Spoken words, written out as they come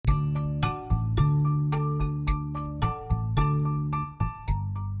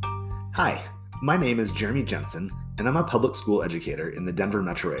Hi, my name is Jeremy Jensen, and I'm a public school educator in the Denver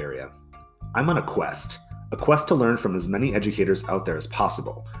metro area. I'm on a quest to learn from as many educators out there as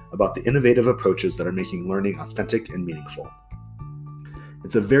possible about the innovative approaches that are making learning authentic and meaningful.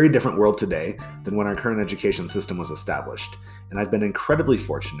 It's a very different world today than when our current education system was established, and I've been incredibly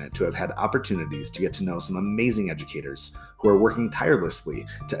fortunate to have had opportunities to get to know some amazing educators who are working tirelessly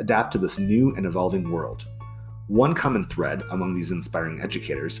to adapt to this new and evolving world. One common thread among these inspiring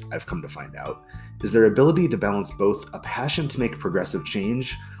educators, I've come to find out, is their ability to balance both a passion to make progressive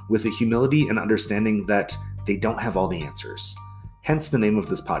change with a humility and understanding that they don't have all the answers. Hence the name of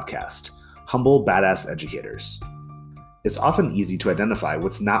this podcast, Humble Badass Educators. It's often easy to identify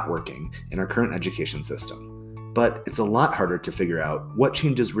what's not working in our current education system, but it's a lot harder to figure out what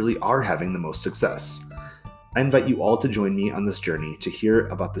changes really are having the most success. I invite you all to join me on this journey to hear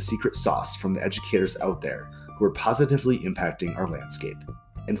about the secret sauce from the educators out there who are positively impacting our landscape.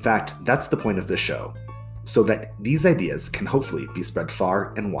 In fact, that's the point of this show, so that these ideas can hopefully be spread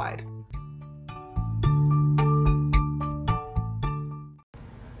far and wide.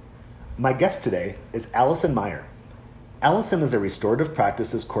 My guest today is Allison Meyer. Allison is a restorative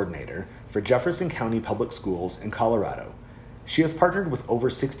practices coordinator for Jefferson County Public Schools in Colorado. She has partnered with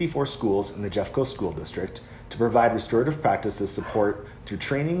over 64 schools in the Jeffco School District to provide restorative practices support through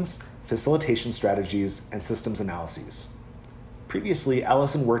trainings, facilitation strategies, and systems analyses. Previously,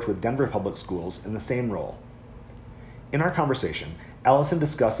 Allison worked with Denver Public Schools in the same role. In our conversation, Allison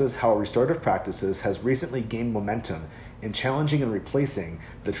discusses how restorative practices has recently gained momentum in challenging and replacing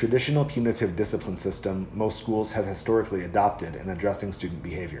the traditional punitive discipline system most schools have historically adopted in addressing student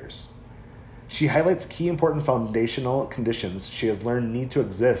behaviors. She highlights key important foundational conditions she has learned need to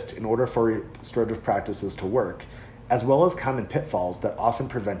exist in order for restorative practices to work, as well as common pitfalls that often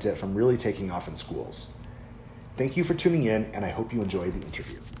prevent it from really taking off in schools. Thank you for tuning in, and I hope you enjoy the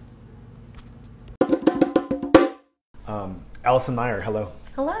interview. Allison Meyer, hello.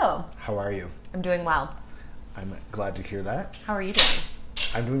 Hello. How are you? I'm doing well. I'm glad to hear that. How are you doing?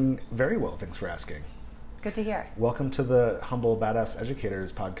 I'm doing very well, thanks for asking. Good to hear. Welcome to the Humble Badass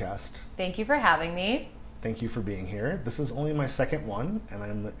Educators podcast. Thank you for having me. Thank you for being here. This is only my second one, and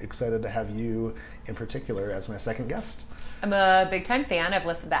I'm excited to have you in particular as my second guest. I'm a big time fan. I've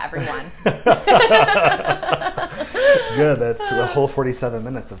listened to every one. Good, that's a whole 47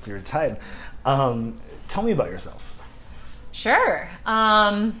 minutes of your time. Tell me about yourself. Sure.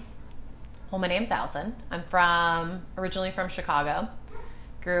 Well, my name's Allison. I'm originally from Chicago.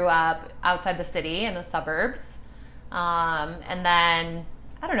 Grew up outside the city in the suburbs. And then,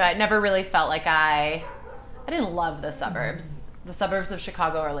 I don't know, I never really felt like I didn't love the suburbs. The suburbs of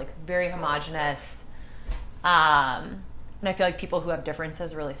Chicago are like very homogenous. And I feel like people who have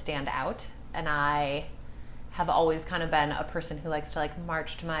differences really stand out. And I have always kind of been a person who likes to like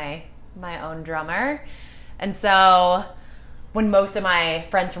march to my own drummer. And so when most of my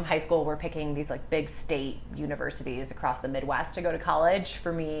friends from high school were picking these like big state universities across the Midwest to go to college,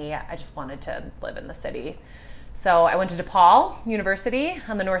 for me, I just wanted to live in the city. So I went to DePaul University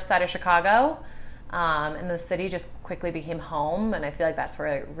on the north side of Chicago, and the city just quickly became home, and I feel like that's where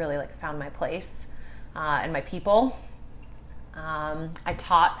I really like found my place and my people. I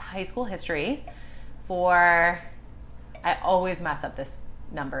taught high school history I always mess up this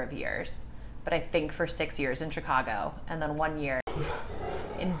number of years, but I think for 6 years in Chicago, and then 1 year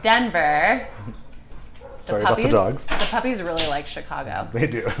in Denver. Sorry about the dogs. The puppies really like Chicago. They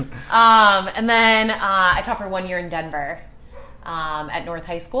do. And then I taught for 1 year in Denver at North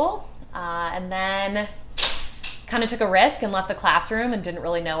High School, and then kind of took a risk and left the classroom and didn't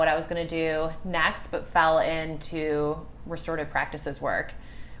really know what I was going to do next, but fell into restorative practices work,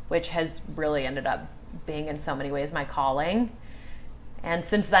 which has really ended up being in so many ways my calling. And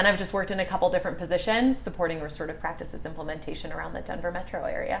since then, I've just worked in a couple different positions supporting restorative practices implementation around the Denver metro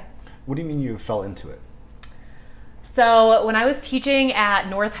area. What do you mean you fell into it? So when I was teaching at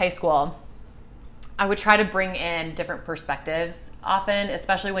North High School, I would try to bring in different perspectives often,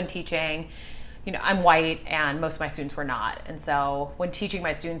 especially when teaching. You know, I'm white and most of my students were not. And so when teaching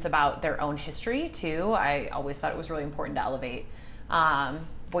my students about their own history too, I always thought it was really important to elevate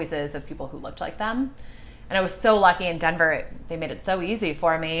voices of people who looked like them. And I was so lucky in Denver, they made it so easy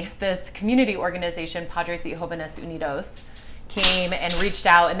for me. This community organization, Padres y Jóvenes Unidos, came and reached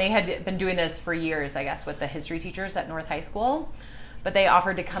out, and they had been doing this for years, I guess, with the history teachers at North High School. But they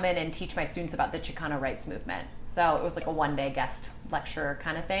offered to come in and teach my students about the Chicano rights movement. So it was like a one-day guest lecture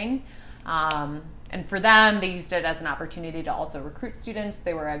kind of thing. And for them, they used it as an opportunity to also recruit students.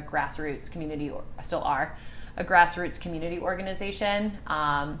 They were a grassroots community, or still are, a grassroots community organization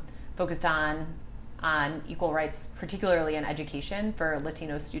focused on on equal rights, particularly in education for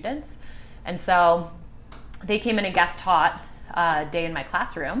Latino students. And so they came in and guest taught a day in my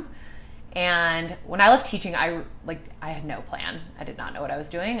classroom. And when I left teaching, I had no plan. I did not know what I was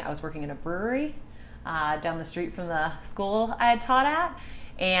doing. I was working in a brewery down the street from the school I had taught at,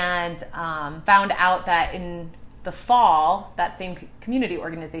 and found out that in the fall, that same community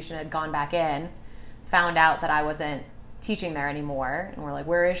organization had gone back in, found out that I wasn't teaching there anymore, and we're like,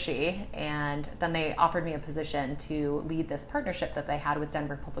 where is she? And then they offered me a position to lead this partnership that they had with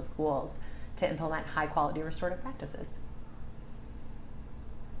Denver Public Schools to implement high quality restorative practices.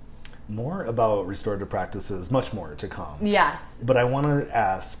 More about restorative practices, much more to come. Yes. But I want to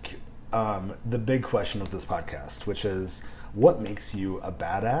ask the big question of this podcast, which is, what makes you a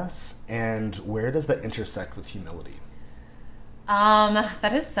badass, and where does that intersect with humility?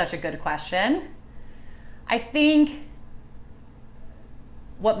 That is such a good question. I think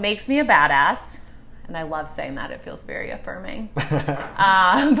what makes me a badass, and I love saying that, it feels very affirming,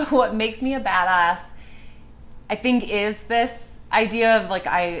 but what makes me a badass, I think, is this idea of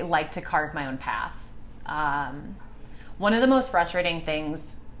I like to carve my own path. One of the most frustrating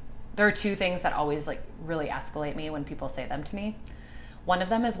things, there are two things that always really escalate me when people say them to me. One of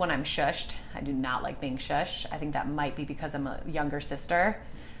them is when I'm shushed. I do not like being shushed. I think that might be because I'm a younger sister,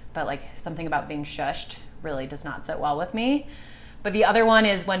 but something about being shushed really does not sit well with me. But the other one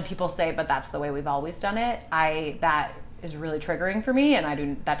is when people say, but that's the way we've always done it. That is really triggering for me,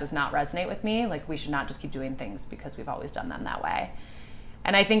 and that does not resonate with me. We should not just keep doing things because we've always done them that way.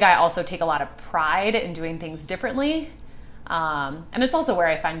 And I think I also take a lot of pride in doing things differently. And it's also where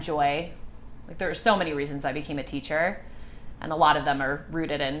I find joy. There are so many reasons I became a teacher, and a lot of them are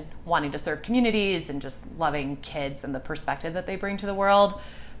rooted in wanting to serve communities and just loving kids and the perspective that they bring to the world.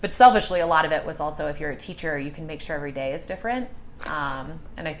 But selfishly, a lot of it was also, if you're a teacher, you can make sure every day is different.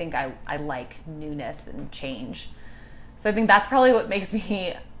 And I think I like newness and change. So I think that's probably what makes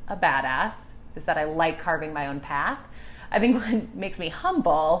me a badass, is that I like carving my own path. I think what makes me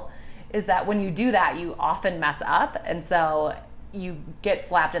humble is that when you do that, you often mess up. And so you get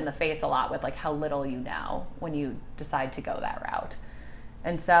slapped in the face a lot with how little you know when you decide to go that route.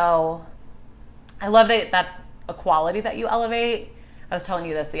 And so I love that that's a quality that you elevate. I was telling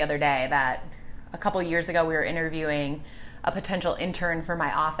you this the other day, that a couple of years ago we were interviewing a potential intern for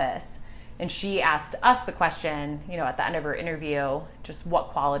my office. And she asked us the question, at the end of her interview, just what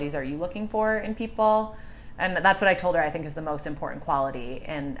qualities are you looking for in people? And that's what I told her I think is the most important quality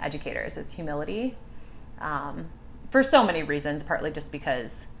in educators, is humility. For so many reasons, partly just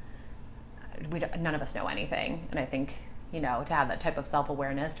because none of us know anything. And I think, to have that type of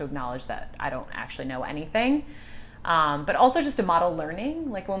self-awareness, to acknowledge that I don't actually know anything. But also just to model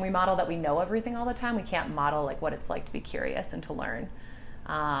learning. When we model that we know everything all the time, we can't model what it's like to be curious and to learn.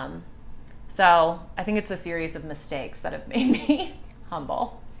 So I think it's a series of mistakes that have made me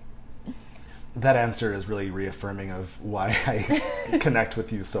humble. That answer is really reaffirming of why I connect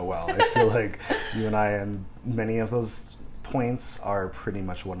with you so well. I feel like you and I, and many of those points, are pretty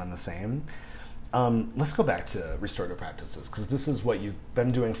much one and the same. Let's go back to restorative practices, because this is what you've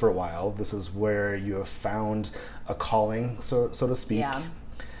been doing for a while. This is where you have found a calling, so to speak. Yeah.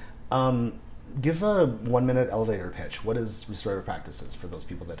 Give a 1-minute elevator pitch. What is restorative practices for those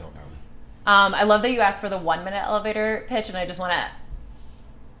people that don't know? I love that you asked for the 1-minute elevator pitch, and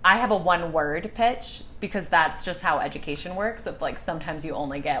I have a 1-word pitch, because that's just how education works. Of sometimes you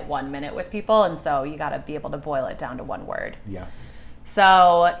only get 1 minute with people, and so you got to be able to boil it down to 1 word. Yeah.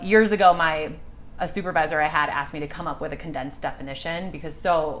 So years ago, a supervisor I had asked me to come up with a condensed definition, because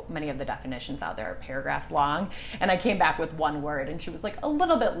so many of the definitions out there are paragraphs long, and I came back with 1 word, and she was like, a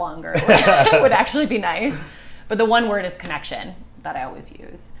little bit longer would actually be nice. But the 1 word is connection, that I always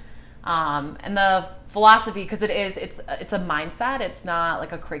use. And the philosophy, because it's a mindset. It's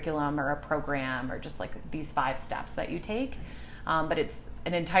not a curriculum or a program or just these 5 steps that you take, but it's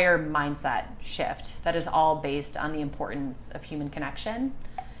an entire mindset shift that is all based on the importance of human connection.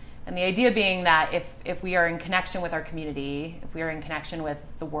 And the idea being that if we are in connection with our community, if we are in connection with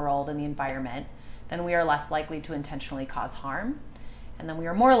the world and the environment, then we are less likely to intentionally cause harm. And then we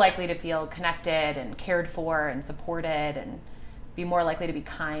are more likely to feel connected and cared for and supported, and be more likely to be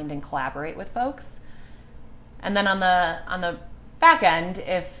kind and collaborate with folks. And then on the back end,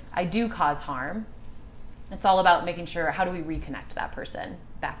 if I do cause harm, it's all about making sure, how do we reconnect that person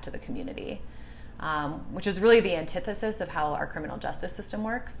back to the community, which is really the antithesis of how our criminal justice system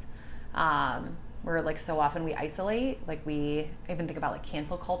works. Where so often we isolate, I even think about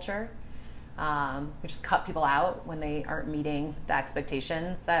cancel culture. We just cut people out when they aren't meeting the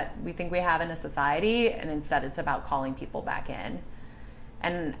expectations that we think we have in a society, and instead it's about calling people back in.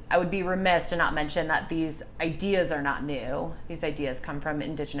 And I would be remiss to not mention that these ideas are not new. These ideas come from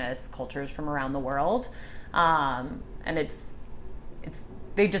indigenous cultures from around the world. And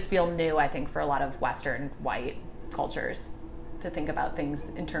they just feel new, I think, for a lot of Western white cultures to think about things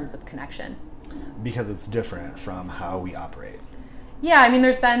in terms of connection. Because it's different from how we operate. Yeah, I mean,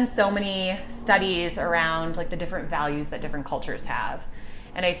 there's been so many studies around like the different values that different cultures have.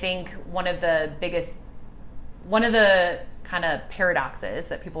 And I think one of the kind of paradoxes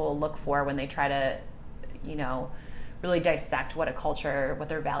that people will look for when they try to, really dissect what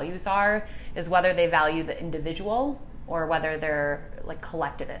their values are, is whether they value the individual or whether they're like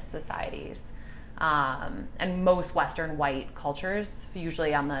collectivist societies. And most Western white cultures,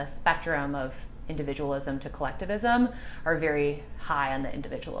 usually on the spectrum of individualism to collectivism, are very high on the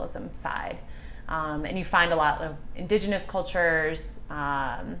individualism side. And you find a lot of indigenous cultures,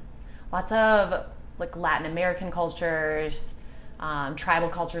 lots of like Latin American cultures, tribal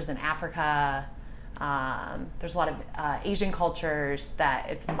cultures in Africa. There's a lot of Asian cultures that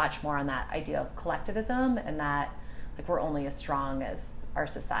it's much more on that idea of collectivism, and that like we're only as strong as our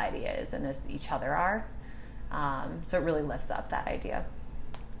society is and as each other are. So it really lifts up that idea.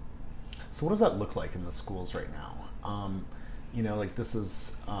 So what does that look like in the schools right now? Like this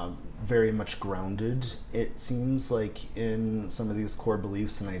is very much grounded, it seems like, in some of these core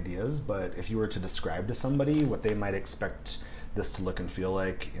beliefs and ideas, but if you were to describe to somebody what they might expect this to look and feel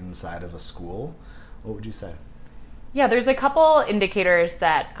like inside of a school, what would you say? Yeah, there's a couple indicators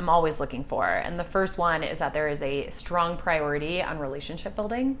that I'm always looking for. And the first one is that there is a strong priority on relationship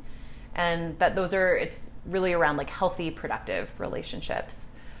building, and that it's really around like healthy, productive relationships.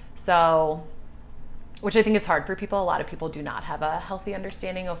 So, which I think is hard for people. A lot of people do not have a healthy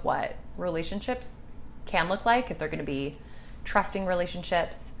understanding of what relationships can look like, if they're going to be trusting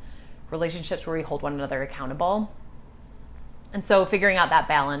relationships where we hold one another accountable. And so figuring out that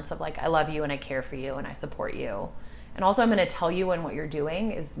balance of like, I love you and I care for you and I support you. And also I'm going to tell you when what you're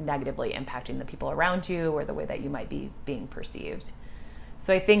doing is negatively impacting the people around you or the way that you might be being perceived.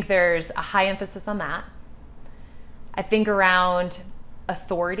 So I think there's a high emphasis on that. I think around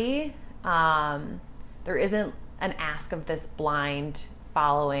authority, there isn't an ask of this blind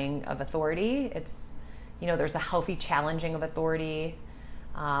following of authority. It's, there's a healthy challenging of authority.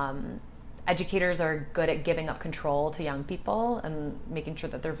 Educators are good at giving up control to young people and making sure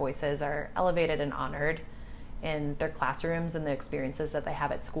that their voices are elevated and honored in their classrooms and the experiences that they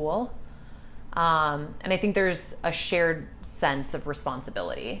have at school. And I think there's a shared sense of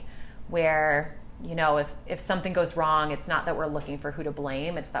responsibility where, if something goes wrong, it's not that we're looking for who to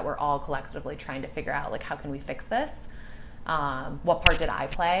blame. It's that we're all collectively trying to figure out, like, how can we fix this? What part did I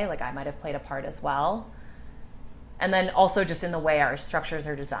play? Like, I might have played a part as well. And then also just in the way our structures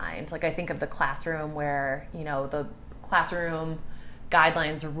are designed. Like, I think of the classroom where, the classroom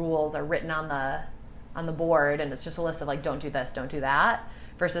guidelines or rules are written on the board, and it's just a list of like, don't do this, don't do that,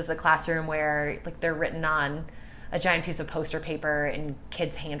 versus the classroom where like they're written on a giant piece of poster paper in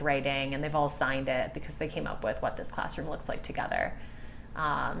kids' handwriting, and they've all signed it because they came up with what this classroom looks like together.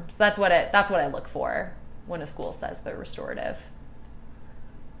 So that's what I look for when a school says they're restorative.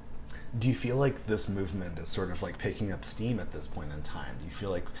 Do you feel like this movement is sort of like picking up steam at this point in time? Do you feel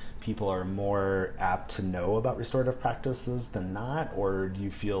like people are more apt to know about restorative practices than not? Or do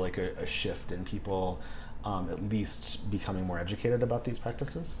you feel like a shift in people at least becoming more educated about these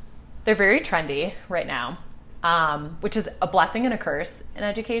practices? They're very trendy right now, which is a blessing and a curse in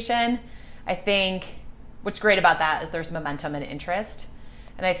education. I think what's great about that is there's momentum and interest.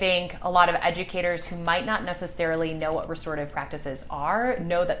 And I think a lot of educators who might not necessarily know what restorative practices are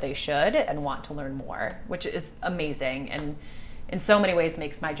know that they should and want to learn more, which is amazing and in so many ways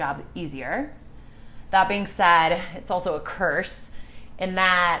makes my job easier. That being said, it's also a curse in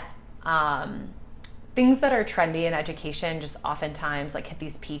that things that are trendy in education just oftentimes like hit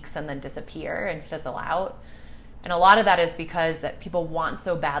these peaks and then disappear and fizzle out. And a lot of that is because that people want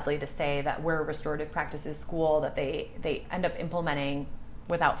so badly to say that we're a restorative practices school that they end up implementing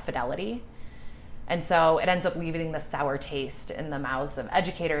without fidelity. And so it ends up leaving this sour taste in the mouths of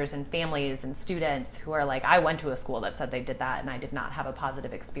educators and families and students who are like, I went to a school that said they did that and I did not have a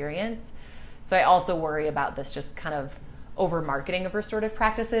positive experience. So I also worry about this just kind of over marketing of restorative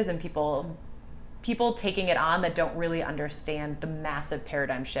practices and people taking it on that don't really understand the massive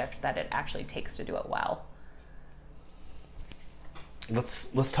paradigm shift that it actually takes to do it well.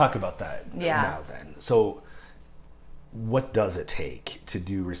 Let's talk about that now then. So what does it take to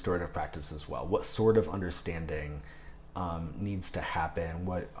do restorative practices well? What sort of understanding needs to happen?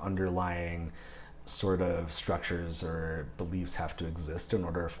 What underlying sort of structures or beliefs have to exist in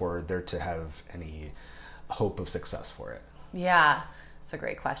order for there to have any hope of success for it? Yeah. It's a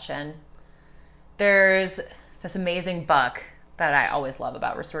great question. There's this amazing book that I always love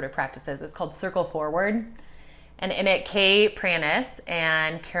about restorative practices. It's called Circle Forward. And in it, Kay Pranis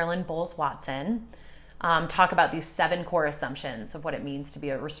and Carolyn Bowles Watson talk about these 7 core assumptions of what it means to be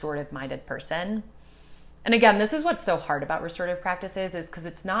a restorative-minded person. And again, this is what's so hard about restorative practices, is because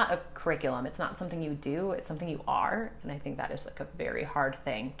it's not a curriculum. It's not something you do. It's something you are. And I think that is like a very hard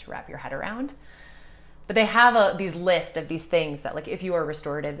thing to wrap your head around. But they have these list of these things that, like, if you are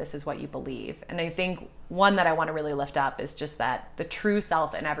restorative, this is what you believe. And I think one that I want to really lift up is just that the true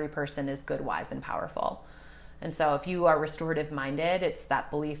self in every person is good, wise, and powerful. And so if you are restorative minded, it's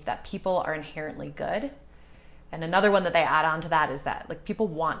that belief that people are inherently good. And another one that they add on to that is that, like, people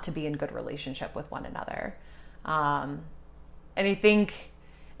want to be in good relationship with one another. And I think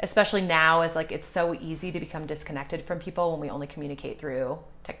especially now, is like, it's so easy to become disconnected from people when we only communicate through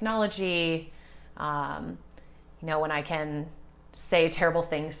technology. When I can say terrible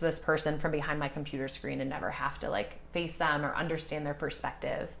things to this person from behind my computer screen and never have to like face them or understand their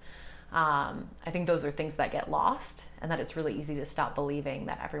perspective. I think those are things that get lost, and that it's really easy to stop believing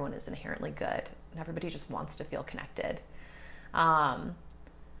that everyone is inherently good and everybody just wants to feel connected. And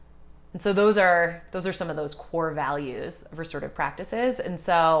so those are some of those core values of restorative practices. And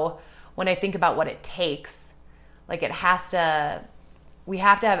so when I think about what it takes, like, we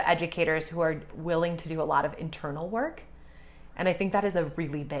have to have educators who are willing to do a lot of internal work. And I think that is a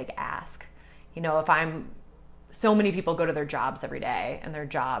really big ask. So many people go to their jobs every day, and their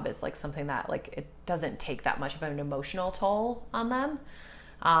job is like something that, like, it doesn't take that much of an emotional toll on them.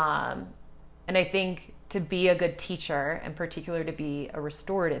 And I think to be a good teacher, and particularly to be a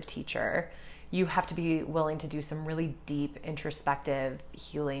restorative teacher, you have to be willing to do some really deep, introspective,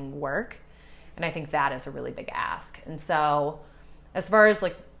 healing work. And I think that is a really big ask. And so as far as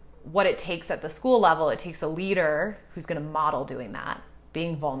like what it takes at the school level, it takes a leader who's going to model doing that,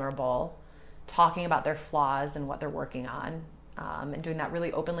 being vulnerable, talking about their flaws and what they're working on, and doing that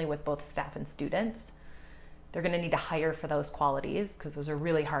really openly with both staff and students. They're going to need to hire for those qualities, because those are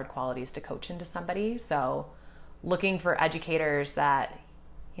really hard qualities to coach into somebody. So looking for educators that,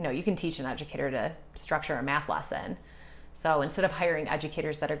 you can teach an educator to structure a math lesson. So instead of hiring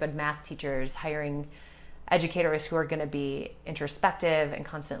educators that are good math teachers, hiring educators who are going to be introspective and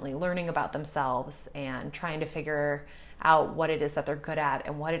constantly learning about themselves and trying to figure out what it is that they're good at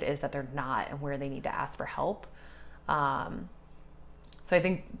and what it is that they're not, and where they need to ask for help. So I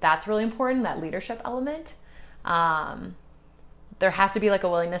think that's really important, that leadership element. There has to be like a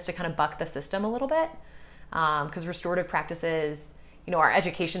willingness to kind of buck the system a little bit, because restorative practices, our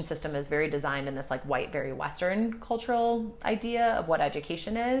education system is very designed in this like white, very Western cultural idea of what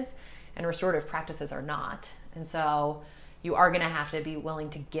education is, and restorative practices are not. And so you are going to have to be willing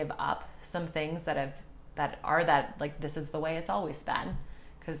to give up some things that like, this is the way it's always been,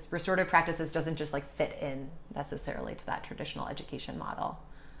 because restorative practices doesn't just like fit in necessarily to that traditional education model.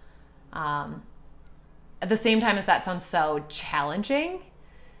 At the same time as that sounds so challenging,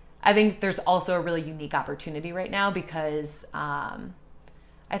 I think there's also a really unique opportunity right now, because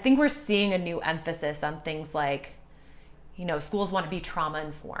I think we're seeing a new emphasis on things like, schools want to be trauma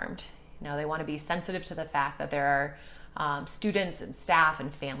informed. They want to be sensitive to the fact that there are students and staff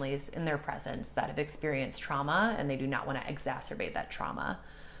and families in their presence that have experienced trauma, and they do not want to exacerbate that trauma.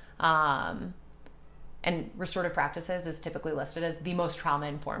 And restorative practices is typically listed as the most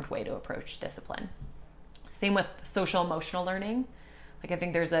trauma-informed way to approach discipline. Same with social emotional learning. Like, I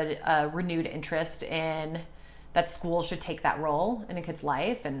think there's a renewed interest in that schools should take that role in a kid's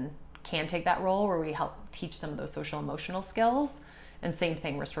life, and can take that role where we help teach some of those social emotional skills. And same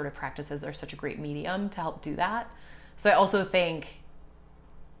thing, restorative practices are such a great medium to help do that. So I also think,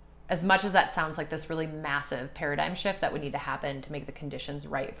 as much as that sounds like this really massive paradigm shift that would need to happen to make the conditions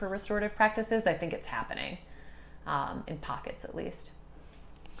right for restorative practices, I think it's happening, in pockets at least.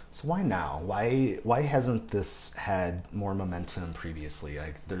 So why now? Why hasn't this had more momentum previously?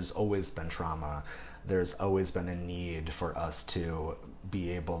 Like, there's always been trauma. There's always been a need for us to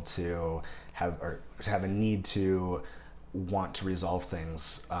be able to have a need to want to resolve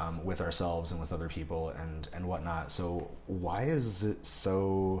things with ourselves and with other people and whatnot. So why is it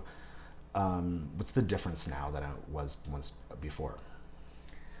so? What's the difference now than it was once before?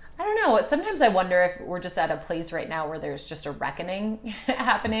 I don't know. Sometimes I wonder if we're just at a place right now where there's just a reckoning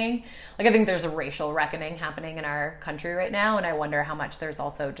happening. Like, I think there's a racial reckoning happening in our country right now, and I wonder how much there's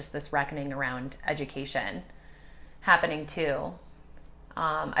also just this reckoning around education happening too.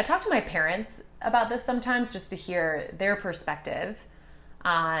 I talk to my parents about this sometimes, just to hear their perspective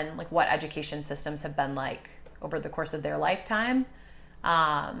on like what education systems have been like over the course of their lifetime.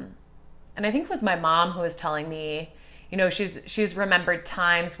 And I think it was my mom who was telling me, You know, she's remembered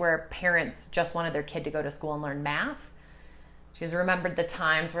times where parents just wanted their kid to go to school and learn math. She's remembered the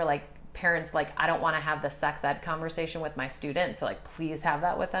times where like parents like, I don't want to have the sex ed conversation with my student, so like please have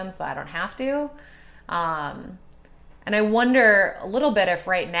that with them so I don't have to. And I wonder a little bit if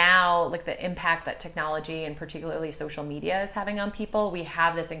right now, like the impact that technology and particularly social media is having on people, we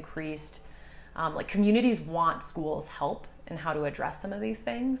have this increased, like communities want schools' help in how to address some of these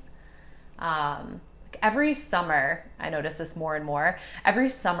things. Like every summer, I notice this more and more, every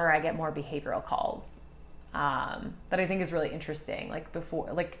summer I get more behavioral calls that I think is really interesting. Like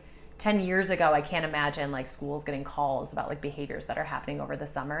before, like 10 years ago, I can't imagine like schools getting calls about like behaviors that are happening over the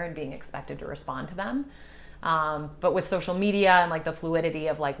summer and being expected to respond to them. But with social media and like the fluidity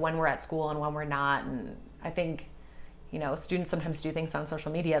of like when we're at school and when we're not, and I think, you know, students sometimes do things on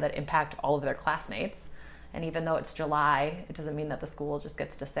social media that impact all of their classmates. And even though it's July, it doesn't mean that the school just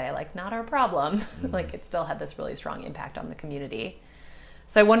gets to say like, not our problem. Mm-hmm. Like it still had this really strong impact on the community.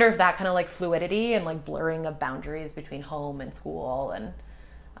 So I wonder if that kind of like fluidity and like blurring of boundaries between home and school and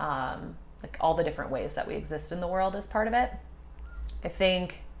like all the different ways that we exist in the world is part of it. I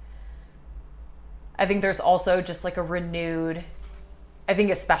think there's also just like a renewed, I think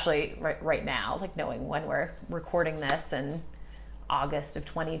especially right now, like knowing when we're recording this in August of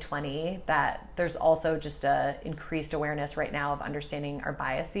 2020, that there's also just a increased awareness right now of understanding our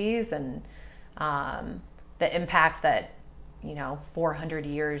biases and the impact that, you know, 400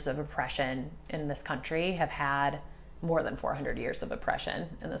 years of oppression in this country have had, more than 400 years of oppression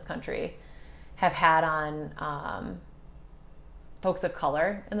in this country have had on folks of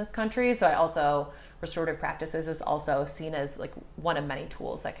color in this country. So I also, restorative practices is also seen as like one of many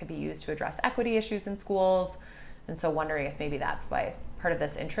tools that could be used to address equity issues in schools. And so wondering if maybe that's why part of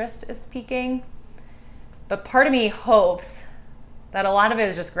this interest is peaking. But part of me hopes that a lot of it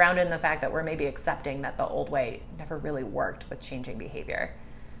is just grounded in the fact that we're maybe accepting that the old way never really worked with changing behavior.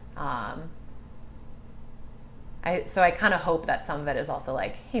 So I kind of hope that some of it is also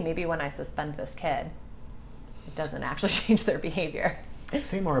like, hey, maybe when I suspend this kid, it doesn't actually change their behavior.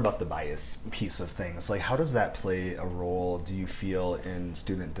 Say more about the bias piece of things. Like, how does that play a role, do you feel, in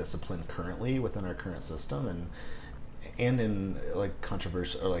student discipline currently within our current system, and in like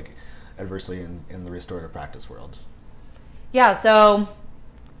controversial or like adversely in the restorative practice world? Yeah, so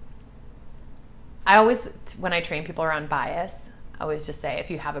I always, when I train people around bias, I always just say,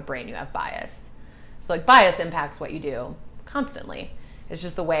 if you have a brain, you have bias. So like bias impacts what you do constantly. It's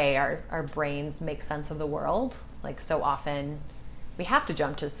just the way our brains make sense of the world. Like so often we have to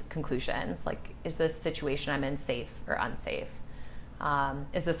jump to conclusions. Like, is this situation I'm in safe or unsafe?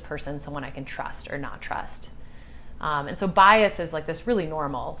 Is this person someone I can trust or not trust? And so bias is like this really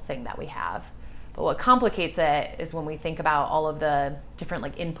normal thing that we have. But what complicates it is when we think about all of the different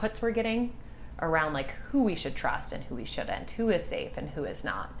like inputs we're getting around like who we should trust and who we shouldn't, who is safe and who is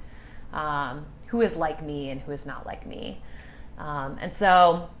not, who is like me and who is not like me. And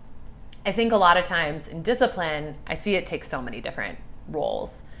so I think a lot of times in discipline, I see it take so many different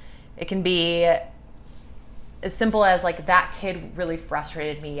roles. It can be as simple as like, that kid really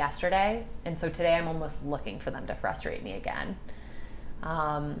frustrated me yesterday, and so today I'm almost looking for them to frustrate me again.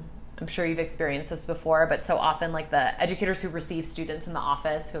 I'm sure you've experienced this before, but so often like the educators who receive students in the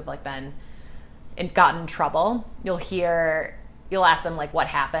office who have like been gotten in trouble, you'll ask them like what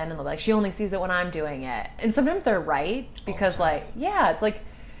happened, and they're like, she only sees it when I'm doing it. And sometimes they're right, because like, yeah, it's like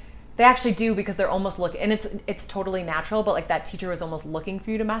they actually do, because they're almost and it's totally natural, but like that teacher was almost looking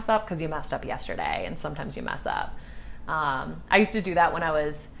for you to mess up because you messed up yesterday, and sometimes you mess up. I used to do that when I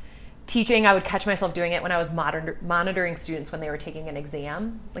was teaching. I would catch myself doing it when I was monitoring students when they were taking an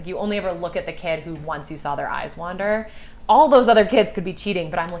exam. Like, you only ever look at the kid who, once you saw their eyes wander, all those other kids could be cheating,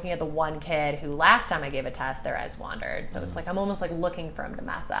 but I'm looking at the one kid who last time I gave a test, their eyes wandered. So it's like I'm almost like looking for him to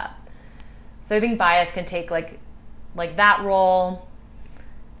mess up. So I think bias can take like that role.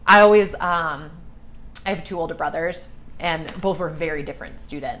 I always, I have two older brothers, and both were very different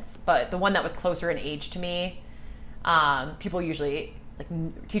students, but the one that was closer in age to me, people usually,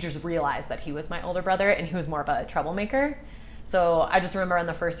 like, teachers realized that he was my older brother, and he was more of a troublemaker. So I just remember on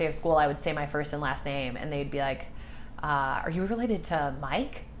the first day of school, I would say my first and last name, and they'd be like, are you related to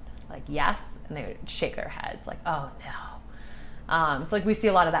Mike? Like, yes. And they would shake their heads like, oh no. So like we see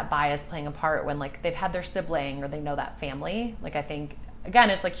a lot of that bias playing a part when like they've had their sibling or they know that family. Like, I think, again,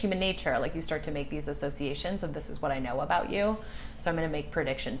 it's like human nature. Like, you start to make these associations of, this is what I know about you, so I'm going to make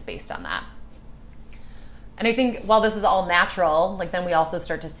predictions based on that. And I think while this is all natural, like, then we also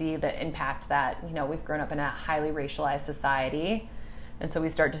start to see the impact that, you know, we've grown up in a highly racialized society. And so we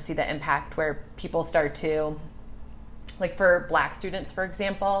start to see the impact where people start to, like, for Black students, for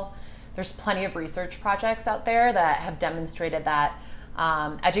example, there's plenty of research projects out there that have demonstrated that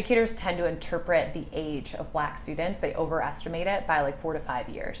educators tend to interpret the age of Black students. They overestimate it by like 4 to 5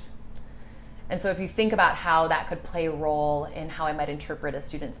 years. And so if you think about how that could play a role in how I might interpret a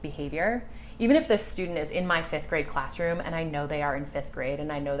student's behavior, even if this student is in my 5th grade classroom and I know they are in 5th grade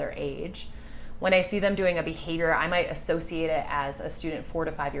and I know their age, when I see them doing a behavior, I might associate it as a student 4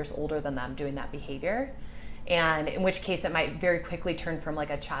 to 5 years older than them doing that behavior. And in which case it might very quickly turn from like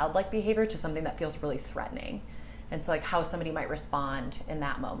a childlike behavior to something that feels really threatening. And so like how somebody might respond in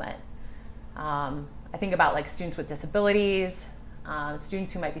that moment. I think about like students with disabilities,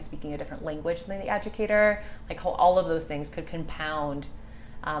 students who might be speaking a different language than the educator, like how all of those things could compound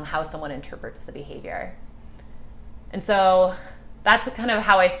how someone interprets the behavior. And so that's kind of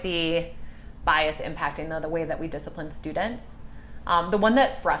how I see bias impacting the way that we discipline students. The one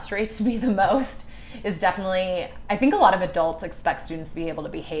that frustrates me the most is definitely, I think a lot of adults expect students to be able to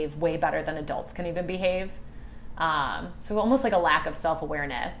behave way better than adults can even behave. So almost like a lack of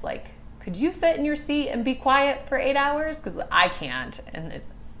self-awareness, like, could you sit in your seat and be quiet for 8 hours? Because I can't, and it's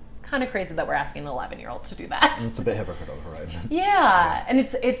kind of crazy that we're asking an 11-year-old to do that. It's a bit hypocritical, right? Yeah, and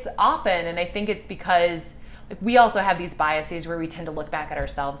it's often, and I think it's because like, we also have these biases where we tend to look back at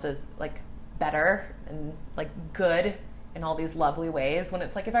ourselves as like better and like good in all these lovely ways, when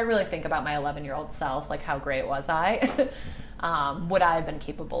it's like, if I really think about my 11-year-old self, like how great was I? Would I have been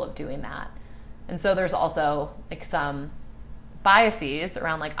capable of doing that? And so there's also like some biases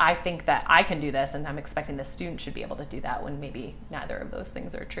around like, I think that I can do this and I'm expecting the student should be able to do that, when maybe neither of those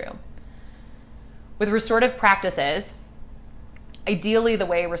things are true. With restorative practices, ideally the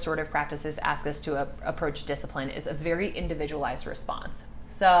way restorative practices ask us to approach discipline is a very individualized response.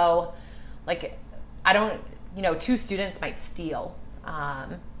 So like, I don't, 2 students might steal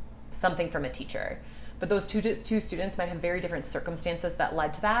something from a teacher, but those two students might have very different circumstances that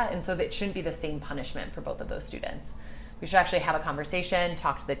led to that, and so that shouldn't be the same punishment for both of those students. We should actually have a conversation,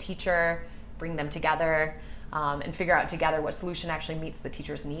 talk to the teacher, bring them together, and figure out together what solution actually meets the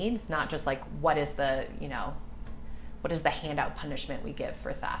teacher's needs, not just like what is the handout punishment we give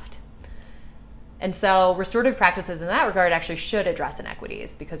for theft. And so restorative practices in that regard actually should address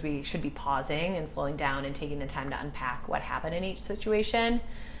inequities, because we should be pausing and slowing down and taking the time to unpack what happened in each situation.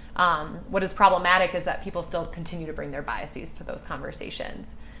 What is problematic is that people still continue to bring their biases to those conversations.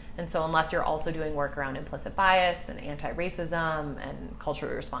 And so unless you're also doing work around implicit bias and anti-racism and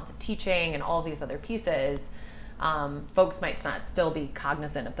culturally responsive teaching and all these other pieces, folks might not still be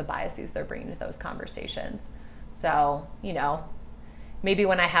cognizant of the biases they're bringing to those conversations. So, maybe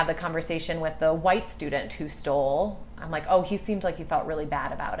when I have the conversation with the white student who stole, I'm like, oh, he seemed like he felt really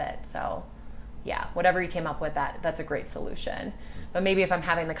bad about it. So yeah, whatever he came up with, that's a great solution. But maybe if I'm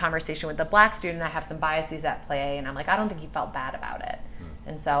having the conversation with the Black student, I have some biases at play, and I'm like, I don't think he felt bad about it.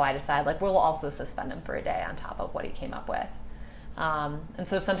 And so I decide, like, we'll also suspend him for a day on top of what he came up with. And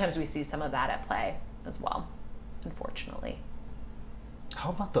so sometimes we see some of that at play as well, unfortunately. How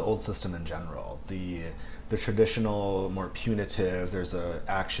about the old system in general? The traditional, more punitive, there's a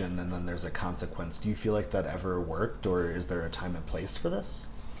action and then there's a consequence. Do you feel like that ever worked, or is there a time and place for this?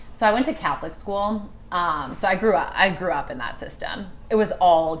 So I went to Catholic school. So I grew up in that system. It was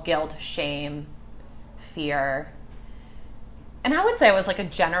all guilt, shame, fear. And I would say I was like a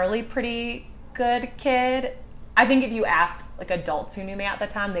generally pretty good kid. I think if you asked like adults who knew me at the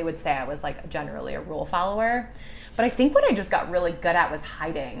time, they would say I was like generally a rule follower. But I think what I just got really good at was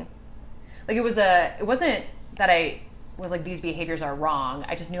hiding. Like it wasn't that I was like, these behaviors are wrong.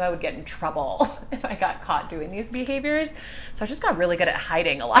 I just knew I would get in trouble if I got caught doing these behaviors. So I just got really good at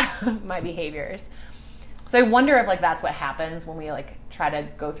hiding a lot of my behaviors. So I wonder if like that's what happens when we like try to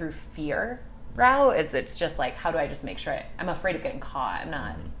go through fear route, is it's just like, how do I just make sure I'm afraid of getting caught? I'm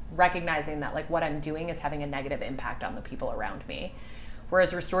not recognizing that like what I'm doing is having a negative impact on the people around me.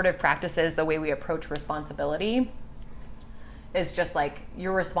 Whereas restorative practices, the way we approach responsibility is just like,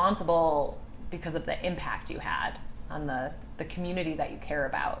 you're responsible because of the impact you had on the community that you care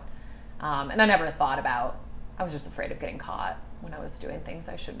about. And I never thought about, I was just afraid of getting caught when I was doing things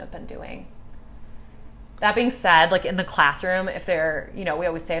I shouldn't have been doing. That being said, like in the classroom, if we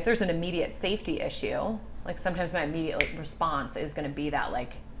always say if there's an immediate safety issue, like sometimes my immediate response is going to be that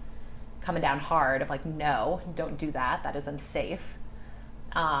like coming down hard of like, no, don't do that. That is unsafe.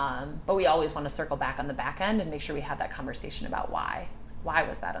 But we always want to circle back on the back end and make sure we have that conversation about why. Why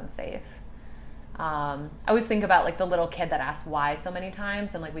was that unsafe? I always think about like the little kid that asks why so many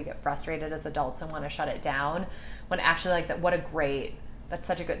times, and like we get frustrated as adults and want to shut it down, when actually like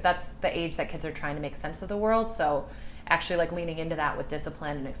that's the age that kids are trying to make sense of the world. So actually like leaning into that with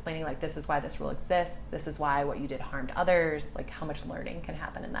discipline and explaining like, this is why this rule exists. This is why what you did harmed others. Like how much learning can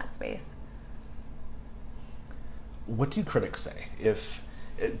happen in that space. What do critics say?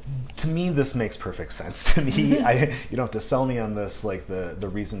 To me, this makes perfect sense. To me, you don't have to sell me on this, like the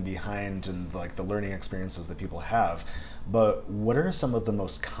reason behind and like the learning experiences that people have. But what are some of the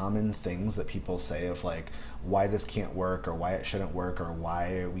most common things that people say of like why this can't work, or why it shouldn't work, or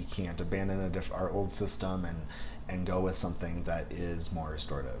why we can't abandon our old system and go with something that is more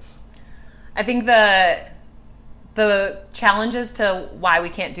restorative? I think the challenges to why we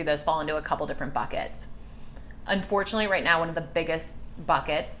can't do this fall into a couple different buckets. Unfortunately, right now, one of the biggest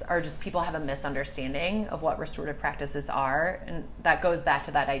buckets are just people have a misunderstanding of what restorative practices are, and that goes back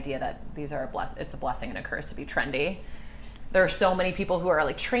to that idea that these are it's a blessing and a curse to be trendy. There are so many people who are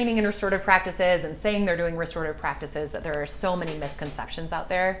like training in restorative practices and saying they're doing restorative practices that there are so many misconceptions out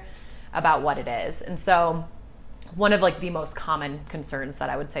there about what it is. And so one of like the most common concerns that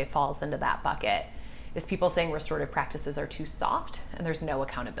I would say falls into that bucket is people saying restorative practices are too soft and there's no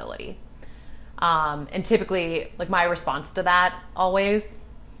accountability. And typically, like my response to that always,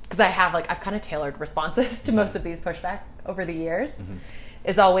 because I've kind of tailored responses to most of these pushback over the years,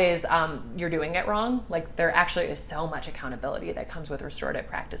 is always, you're doing it wrong. Like there actually is so much accountability that comes with restorative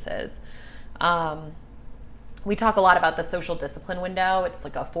practices. We talk a lot about the social discipline window. It's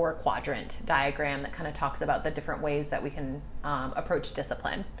like a 4-quadrant diagram that kind of talks about the different ways that we can approach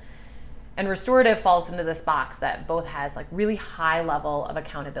discipline. And restorative falls into this box that both has like really high level of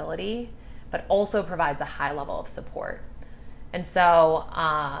accountability, but also provides a high level of support. And so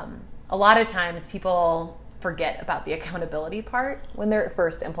a lot of times people forget about the accountability part when they're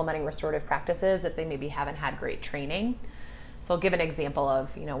first implementing restorative practices if they maybe haven't had great training. So I'll give an example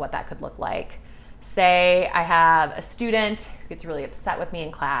of what that could look like. Say I have a student who gets really upset with me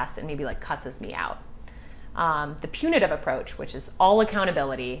in class and maybe like cusses me out. The punitive approach, which is all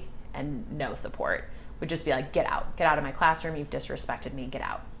accountability and no support, would just be like, get out of my classroom, you've disrespected me, get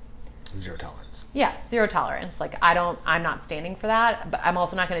out. Zero tolerance. Yeah, zero tolerance. Like I'm not standing for that, but I'm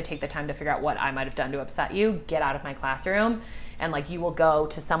also not going to take the time to figure out what I might have done to upset you. Get out of my classroom, and like you will go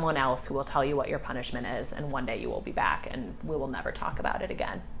to someone else who will tell you what your punishment is, and one day you will be back and we will never talk about it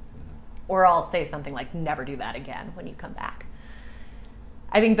again. Or I'll say something like, never do that again when you come back.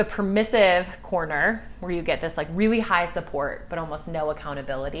 I think the permissive corner, where you get this like really high support but almost no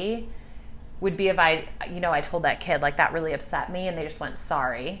accountability, would be if I told that kid like that really upset me and they just went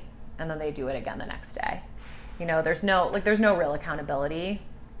sorry, and then they do it again the next day. There's no real accountability.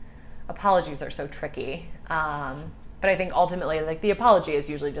 Apologies are so tricky. But I think ultimately like the apology is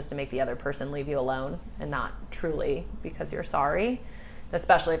usually just to make the other person leave you alone and not truly because you're sorry,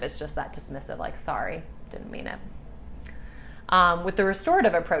 especially if it's just that dismissive, like, sorry, didn't mean it. With the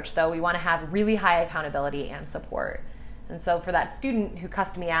restorative approach, though, we want to have really high accountability and support. And so for that student who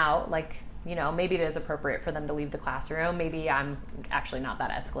cussed me out, like, maybe it is appropriate for them to leave the classroom. Maybe I'm actually not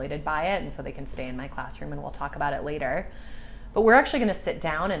that escalated by it, and so they can stay in my classroom and we'll talk about it later. But we're actually going to sit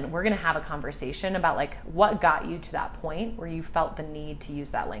down and we're going to have a conversation about like what got you to that point where you felt the need to use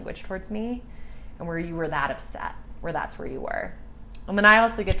that language towards me and where you were that upset, where that's where you were. And then I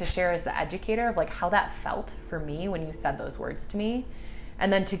also get to share as the educator of like how that felt for me when you said those words to me.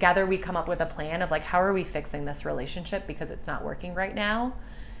 And then together we come up with a plan of like, how are we fixing this relationship because it's not working right now?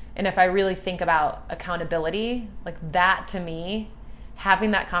 And if I really think about accountability, like that to me,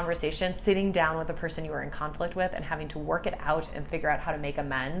 having that conversation, sitting down with the person you are in conflict with and having to work it out and figure out how to make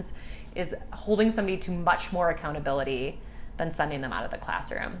amends is holding somebody to much more accountability than sending them out of the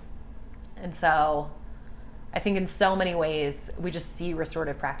classroom. And so I think in so many ways, we just see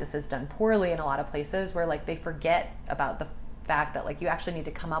restorative practices done poorly in a lot of places where like they forget about the fact that like you actually need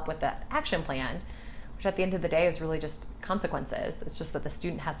to come up with that action plan, which at the end of the day is really just consequences. It's just that the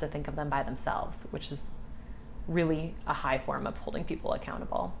student has to think of them by themselves, which is really a high form of holding people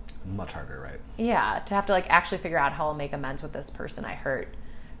accountable. Much harder, right? Yeah, to have to like actually figure out how I'll make amends with this person I hurt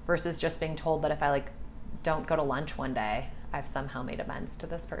versus just being told that if I like don't go to lunch one day, I've somehow made amends to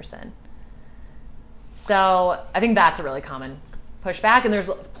this person. So I think that's a really common pushback, and there's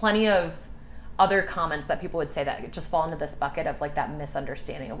plenty of other comments that people would say that just fall into this bucket of like that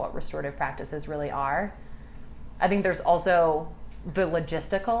misunderstanding of what restorative practices really are. I think there's also the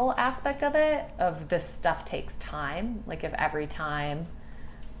logistical aspect of it, of this stuff takes time. Like if every time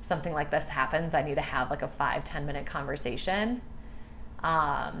something like this happens, I need to have like a 5-10 minute conversation.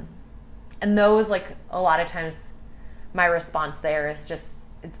 And those, like a lot of times my response there is just,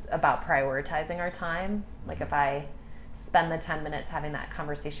 it's about prioritizing our time. Like if I spend the 10 minutes having that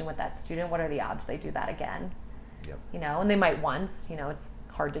conversation with that student, what are the odds they do that again? Yep. And they might once, it's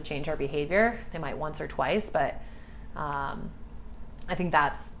hard to change our behavior. They might once or twice, but I think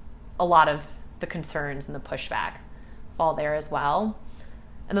that's a lot of the concerns and the pushback fall there as well.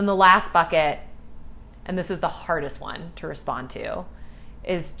 And then the last bucket, and this is the hardest one to respond to,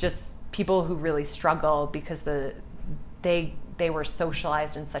 is just people who really struggle because they were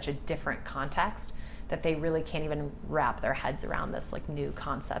socialized in such a different context that they really can't even wrap their heads around this like new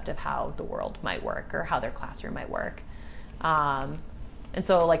concept of how the world might work or how their classroom might work. And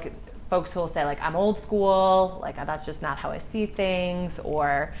so like folks who will say like, I'm old school, like that's just not how I see things,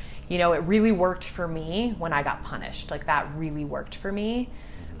 or, you know, it really worked for me when I got punished. Like that really worked for me.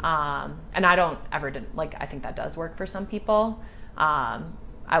 And I don't ever did, like, I think that does work for some people.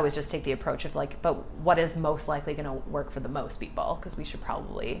 I always just take the approach of like, but what is most likely going to work for the most people? Because we should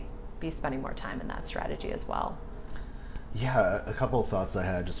probably be spending more time in that strategy as well. Yeah, a couple of thoughts I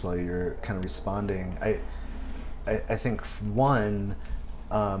had just while you're kind of responding. I think one,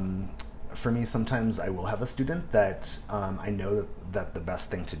 for me, sometimes I will have a student that I know that the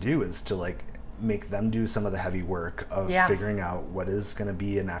best thing to do is to like make them do some of the heavy work of figuring out what is going to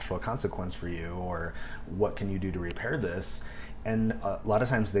be a natural consequence for you, or what can you do to repair this. And a lot of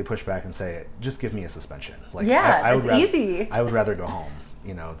times they push back and say, just give me a suspension. Like, it's easy. I would rather go home,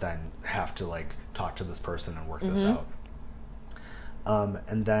 you know, than have to like talk to this person and work this out.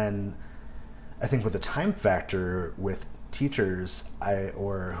 And then I think with the time factor with teachers,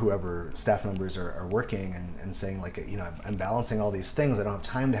 or whoever staff members are working and saying like, you know, I'm balancing all these things. I don't have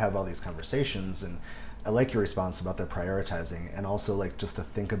time to have all these conversations. And I like your response about the prioritizing, and also like just to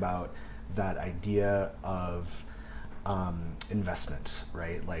think about that idea of investment,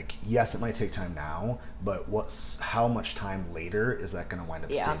 right? Like, yes, it might take time now, but how much time later is that going to wind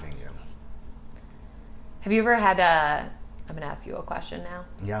up saving you? Have you ever had I'm going to ask you a question now.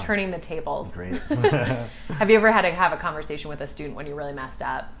 Yeah. Turning the tables. Great. Have you ever had to have a conversation with a student when you really messed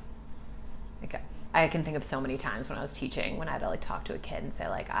up? Like, I can think of so many times when I was teaching when I had to like talk to a kid and say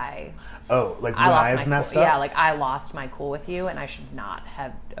like, when I've messed up? Yeah, like I lost my cool with you and I should not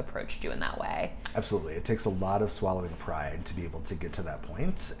have approached you in that way. Absolutely. It takes a lot of swallowing pride to be able to get to that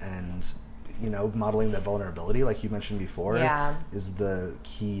point, and you know, modeling that vulnerability like you mentioned before is the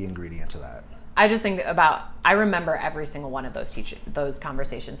key ingredient to that. I just think I remember every single one of those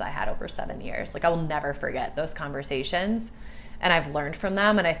conversations I had over 7 years. Like I will never forget those conversations, and I've learned from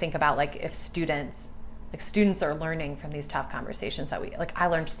them. And I think about like if students are learning from these tough conversations I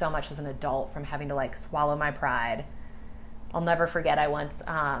learned so much as an adult from having to like swallow my pride. I'll never forget I once,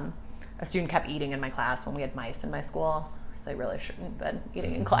 a student kept eating in my class when we had mice in my school. So they really shouldn't have been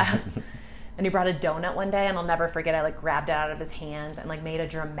eating in class. And he brought a donut one day, and I'll never forget, I like grabbed it out of his hands and like made a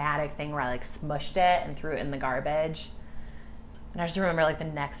dramatic thing where I like smushed it and threw it in the garbage. And I just remember like the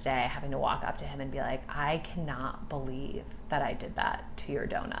next day having to walk up to him and be like, I cannot believe that I did that to your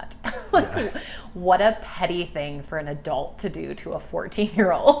donut. What a petty thing for an adult to do to a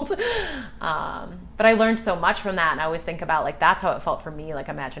 14-year-old. But I learned so much from that. And I always think about like, that's how it felt for me. Like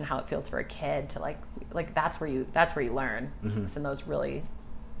imagine how it feels for a kid to like that's where you learn. It's in those really,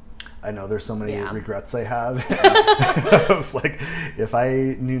 I know there's so many regrets I have of like, if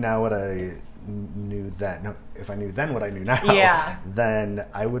I knew now what I knew then, no, if I knew then what I knew now, then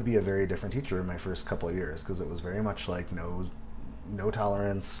I would be a very different teacher in my first couple of years, because it was very much like no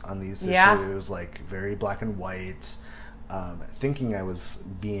tolerance on these issues, like very black and white, thinking I was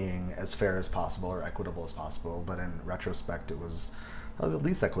being as fair as possible or equitable as possible, but in retrospect it was the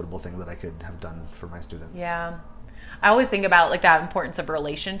least equitable thing that I could have done for my students. Yeah. I always think about like that importance of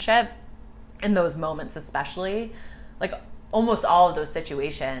relationship in those moments, especially like almost all of those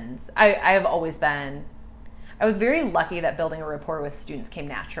situations. I was very lucky that building a rapport with students came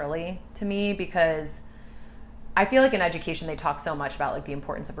naturally to me, because I feel like in education they talk so much about like the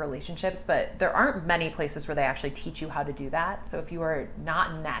importance of relationships, but there aren't many places where they actually teach you how to do that. So if you are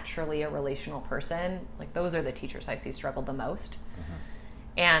not naturally a relational person, like those are the teachers I see struggle the most.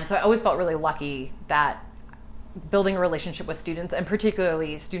 And so I always felt really lucky that building a relationship with students, and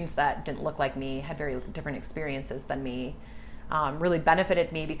particularly students that didn't look like me, had very different experiences than me, really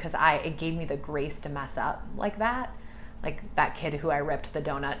benefited me, because it gave me the grace to mess up like that. Like that kid who I ripped the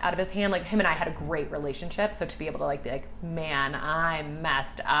donut out of his hand, like him and I had a great relationship. So to be able to like be like, man, I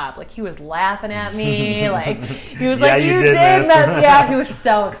messed up. Like he was laughing at me. Like he was like, you did that. Yeah, he was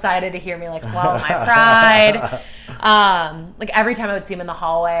so excited to hear me like swallow my pride. Like every time I would see him in the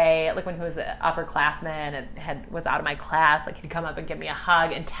hallway, like when he was an upperclassman and was out of my class, like he'd come up and give me a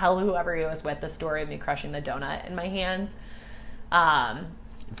hug and tell whoever he was with the story of me crushing the donut in my hands.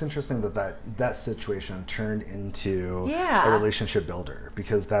 It's interesting that situation turned into Yeah. a relationship builder,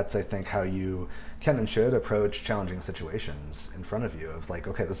 because that's, I think, how you can and should approach challenging situations in front of you. Of like,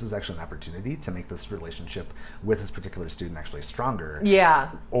 okay, this is actually an opportunity to make this relationship with this particular student actually stronger.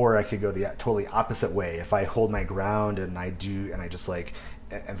 Yeah. Or I could go the totally opposite way. If I hold my ground and I just like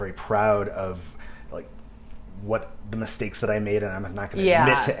am very proud of like what the mistakes that I made, and I'm not going to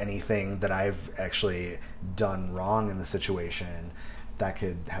admit to anything that I've actually done wrong in the situation, that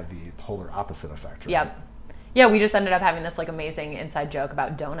could have the polar opposite effect. Right? Yep. Yeah, we just ended up having this like amazing inside joke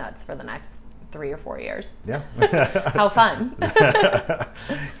about donuts for the next 3 or 4 years. Yeah. How fun.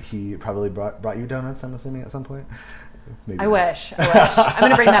 He probably brought you donuts, I'm assuming, at some point? Maybe I wish. I'm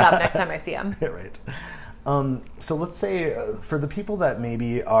going to bring that up next time I see him. Right. So let's say for the people that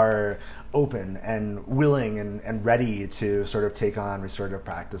maybe are open and willing and ready to sort of take on restorative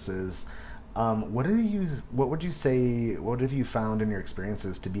practices, what have you found in your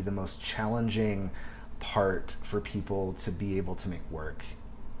experiences to be the most challenging part for people to be able to make work,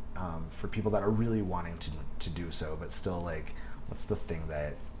 for people that are really wanting to do so, but still like, what's the thing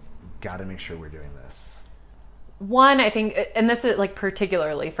that got to make sure we're doing this? One, I think, and this is like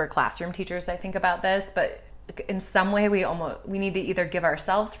particularly for classroom teachers, I think about this, but in some way we need to either give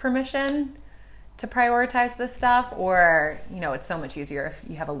ourselves permission to prioritize this stuff, or, you know, it's so much easier if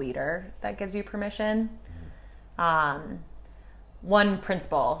you have a leader that gives you permission. One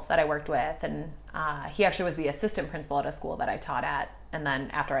principal that I worked with, and he actually was the assistant principal at a school that I taught at, and then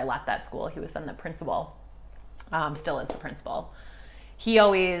after I left that school, he was then the principal, still is the principal. He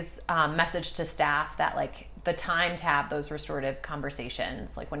always messaged to staff that like the time to have those restorative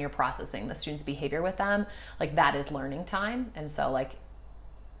conversations, like when you're processing the student's behavior with them, like that is learning time. And so like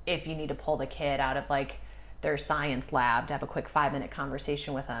if you need to pull the kid out of like their science lab to have a quick 5-minute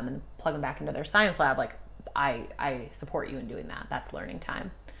conversation with them and plug them back into their science lab, like I support you in doing that. That's learning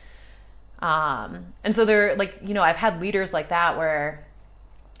time. And so they're like, you know, I've had leaders like that where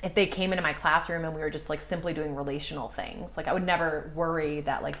if they came into my classroom and we were just like simply doing relational things, like I would never worry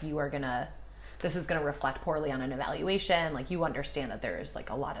that like this is going to reflect poorly on an evaluation. Like you understand that there is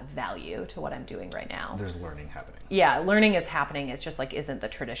like a lot of value to what I'm doing right now. There's learning happening. Yeah, learning is happening. It's just like isn't the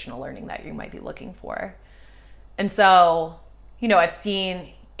traditional learning that you might be looking for. And so, you know, I've seen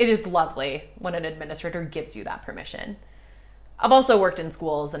it is lovely when an administrator gives you that permission. I've also worked in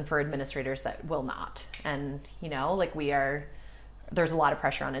schools and for administrators that will not. And, you know, like there's a lot of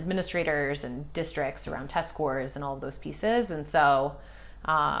pressure on administrators and districts around test scores and all of those pieces. And so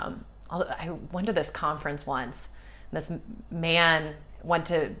I went to this conference once, and this man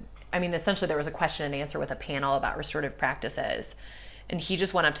essentially there was a question and answer with a panel about restorative practices. And he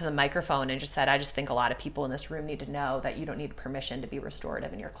just went up to the microphone and just said, I just think a lot of people in this room need to know that you don't need permission to be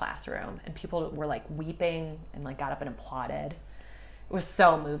restorative in your classroom. And people were like weeping and like got up and applauded. It was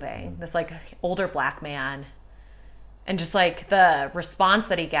so moving. This like older Black man. And just like the response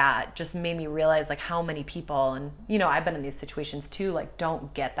that he got just made me realize like how many people, and you know, I've been in these situations too, like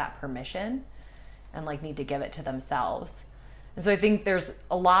don't get that permission and like need to give it to themselves. And so I think there's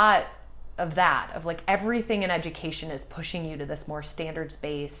a lot of that, of like everything in education is pushing you to this more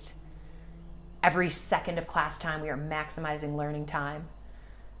standards-based. Every second of class time, we are maximizing learning time.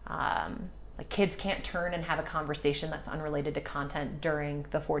 Like kids can't turn and have a conversation that's unrelated to content during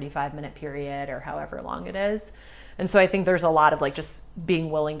the 45-minute period or however long it is. And so I think there's a lot of like just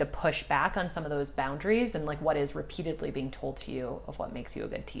being willing to push back on some of those boundaries and like what is repeatedly being told to you of what makes you a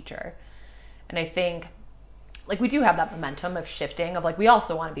good teacher. And I think like we do have that momentum of shifting of like we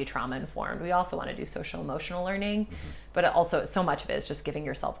also want to be trauma informed. We also want to do social emotional learning, but also so much of it is just giving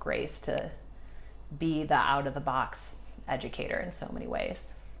yourself grace to be the out of the box educator in so many ways.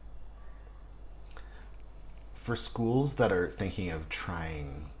 For schools that are thinking of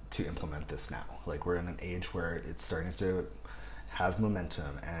trying to implement this now, like we're in an age where it's starting to have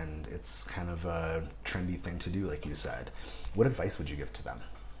momentum and it's kind of a trendy thing to do, like you said, what advice would you give to them?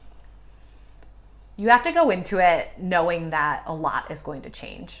 You have to go into it knowing that a lot is going to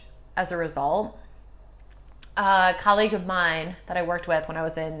change as a result. A colleague of mine that I worked with when I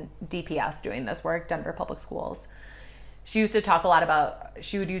was in DPS doing this work, Denver Public Schools, she used to talk a lot about,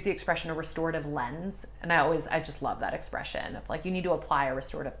 she would use the expression a restorative lens. And I just love that expression of like, you need to apply a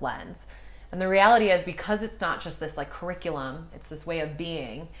restorative lens. And the reality is because it's not just this like curriculum, it's this way of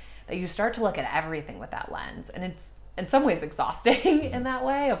being, that you start to look at everything with that lens. And it's in some ways exhausting in that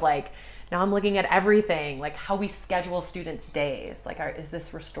way of like, now I'm looking at everything, like how we schedule students' days. Like, is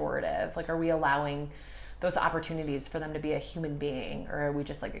this restorative? Like, are we allowing those opportunities for them to be a human being? Or are we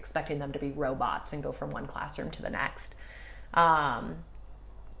just like expecting them to be robots and go from one classroom to the next?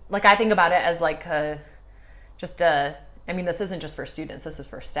 Like I think about it as like just a I mean, this isn't just for students, this is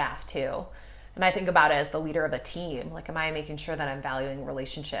for staff too. And I think about it as the leader of a team. Like, am I making sure that I'm valuing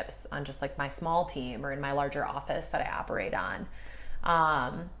relationships on just like my small team or in my larger office that I operate on?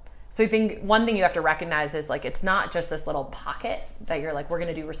 So I think one thing you have to recognize is like, it's not just this little pocket that you're like, we're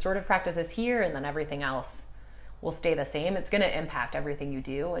going to do restorative practices here and then everything else will stay the same. It's going to impact everything you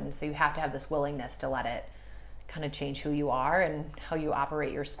do. And so you have to have this willingness to let it kind of change who you are and how you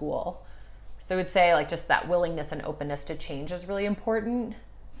operate your school. So I would say like just that willingness and openness to change is really important.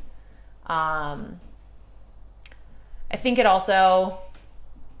 I think it also,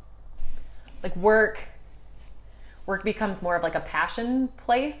 like work becomes more of like a passion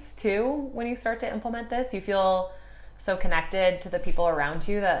place too when you start to implement this. You feel so connected to the people around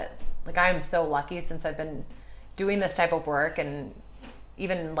you that, like, I'm so lucky since I've been doing this type of work, and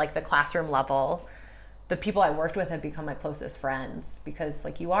even like the classroom level, the people I worked with have become my closest friends, because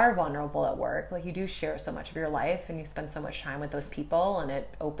like you are vulnerable at work. Like, you do share so much of your life and you spend so much time with those people, and it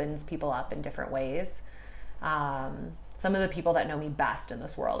opens people up in different ways. Some of the people that know me best in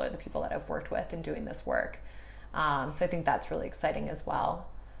this world are the people that I've worked with in doing this work. So I think that's really exciting as well.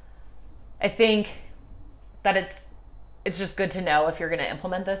 I think that it's just good to know, if you're going to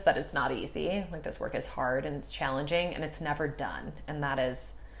implement this, that it's not easy. Like, this work is hard and it's challenging and it's never done. And that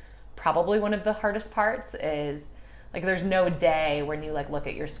is probably one of the hardest parts. Is like, there's no day when you like look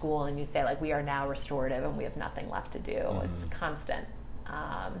at your school and you say like, we are now restorative and we have nothing left to do. Mm-hmm. It's constant.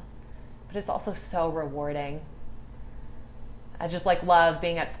 But it's also so rewarding. I just like love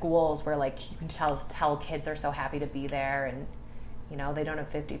being at schools where like you can tell kids are so happy to be there, and you know, they don't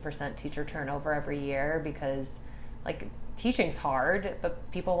have 50% teacher turnover every year, because like teaching's hard,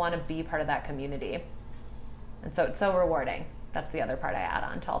 but people want to be part of that community. And so it's so rewarding. That's the other part I add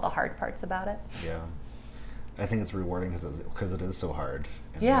on to all the hard parts about it. Yeah. I think it's rewarding because it is so hard.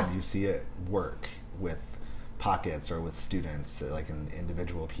 And yeah. when you see it work with pockets or with students, like in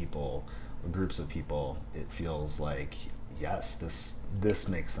individual people, groups of people, it feels like, yes, this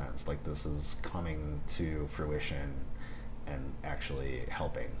makes sense. Like, this is coming to fruition and actually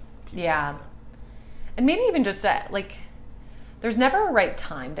helping people. Yeah. And maybe even just like, there's never a right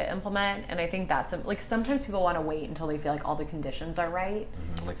time to implement. And I think that's like, sometimes people want to wait until they feel like all the conditions are right.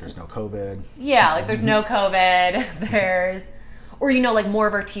 Mm-hmm. Like, there's no COVID. Yeah. Like, there's no COVID. Or, you know, like more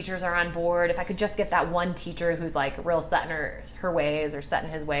of our teachers are on board. If I could just get that one teacher who's like real set in her ways, or set in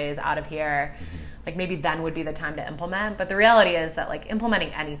his ways, out of here, mm-hmm. like maybe then would be the time to implement. But the reality is that like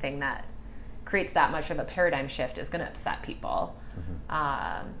implementing anything that creates that much of a paradigm shift is going to upset people.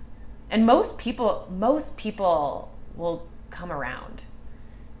 Mm-hmm. And most people will come around.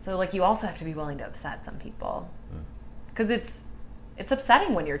 So like, you also have to be willing to upset some people, because it's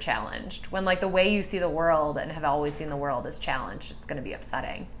upsetting when you're challenged, when like the way you see the world and have always seen the world is challenged. It's going to be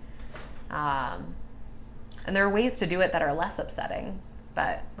upsetting. And there are ways to do it that are less upsetting,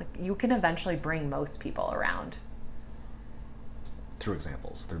 but like, you can eventually bring most people around. Through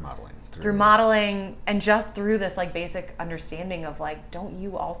examples, through modeling. Through modeling, and just through this like basic understanding of like, don't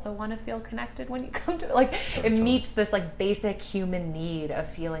you also want to feel connected when you come to it? Like, it meets this like basic human need of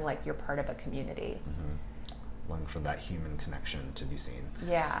feeling like you're part of a community. Mm-hmm. One for that human connection to be seen.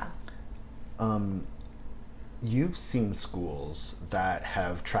 Yeah. You've seen schools that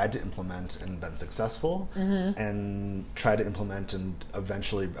have tried to implement and been successful, mm-hmm. and tried to implement and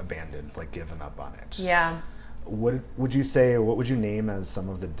eventually abandoned, like given up on it. Yeah. What would you name as some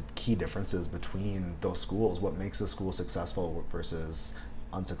of the key differences between those schools? What makes a school successful versus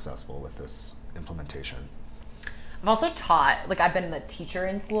unsuccessful with this implementation? I've also taught, like, I've been the teacher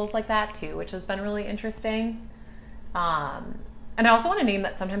in schools like that too, which has been really interesting. And I also want to name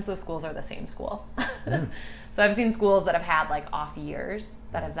that sometimes those schools are the same school. Mm. So I've seen schools that have had like off years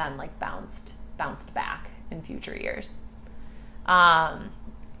that have then like bounced back in future years.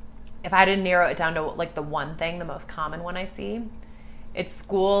 If I had to narrow it down to like the one thing, the most common one I see, it's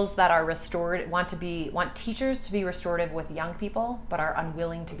schools that are want teachers to be restorative with young people, but are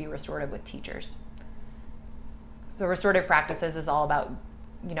unwilling to be restorative with teachers. So restorative practices is all about,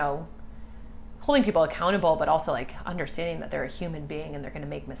 you know, holding people accountable, but also like understanding that they're a human being and they're going to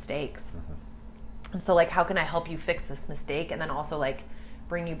make mistakes. Mm-hmm. And so like, how can I help you fix this mistake? And then also like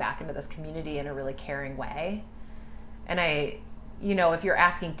bring you back into this community in a really caring way. And if you're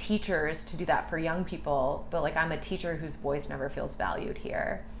asking teachers to do that for young people, but like, I'm a teacher whose voice never feels valued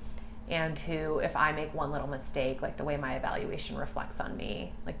here. And who, if I make one little mistake, like the way my evaluation reflects on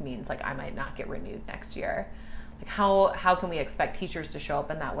me, like means like I might not get renewed next year. Like how can we expect teachers to show up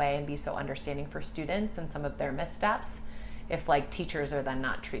in that way and be so understanding for students and some of their missteps if like teachers are then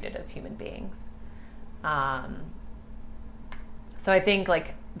not treated as human beings? So I think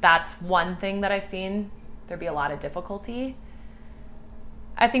like that's one thing that I've seen there'd be a lot of difficulty.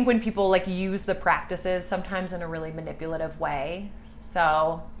 I think when people like use the practices sometimes in a really manipulative way.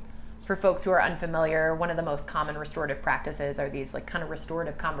 So for folks who are unfamiliar, one of the most common restorative practices are these like kind of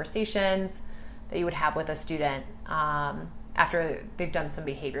restorative conversations that you would have with a student after they've done some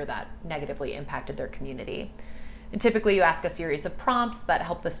behavior that negatively impacted their community. And typically you ask a series of prompts that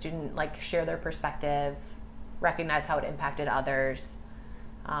help the student like share their perspective, recognize how it impacted others,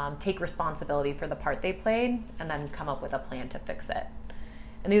 take responsibility for the part they played, and then come up with a plan to fix it.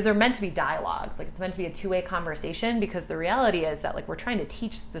 And these are meant to be dialogues. Like it's meant to be a two-way conversation, because the reality is that like we're trying to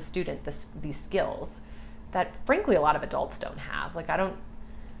teach the student these skills that frankly a lot of adults don't have. Like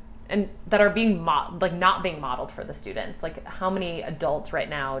and that are being not being modeled for the students. Like how many adults right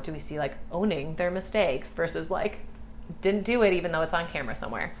now do we see like owning their mistakes versus like didn't do it even though it's on camera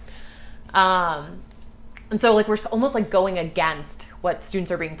somewhere. And so like we're almost like going against what students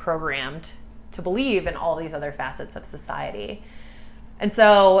are being programmed to believe in all these other facets of society. And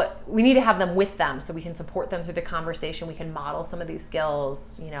so we need to have them with them so we can support them through the conversation. We can model some of these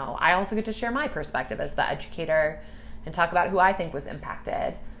skills. You know, I also get to share my perspective as the educator and talk about who I think was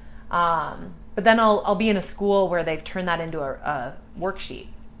impacted. But then I'll be in a school where they've turned that into a worksheet.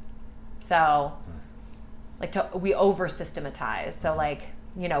 So like we over systematize. So like,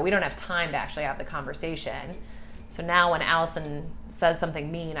 you know, we don't have time to actually have the conversation. So now when Allison says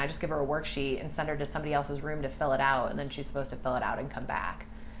something mean, I just give her a worksheet and send her to somebody else's room to fill it out, and then she's supposed to fill it out and come back.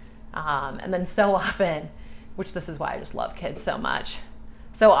 And then so often, which this is why I just love kids so much,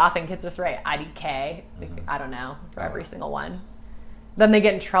 so often kids just write IDK, I don't know, for every single one. Then they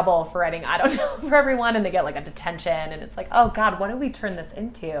get in trouble for writing I don't know for everyone, and they get like a detention, and it's like, oh God, what did we turn this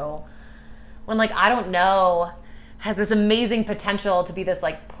into? When like I don't know has this amazing potential to be this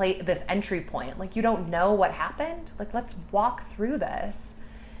like this entry point. Like you don't know what happened. Like let's walk through this.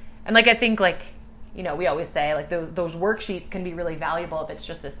 And like I think like, you know, we always say like those worksheets can be really valuable if it's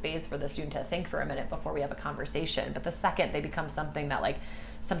just a space for the student to think for a minute before we have a conversation. But the second they become something that like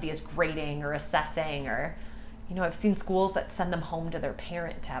somebody is grading or assessing, or, you know, I've seen schools that send them home to their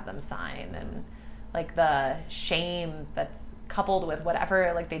parent to have them sign, and like the shame that's coupled with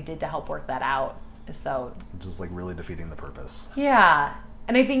whatever like they did to help work that out. So just like really defeating the purpose. Yeah.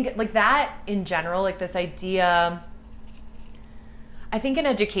 And I think like that in general, like this idea, I think in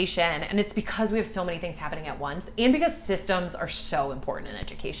education, and it's because we have so many things happening at once, and because systems are so important in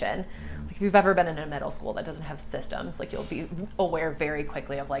education. Like if you've ever been in a middle school that doesn't have systems, like you'll be aware very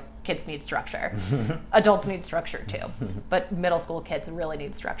quickly of like kids need structure. Adults need structure too, but middle school kids really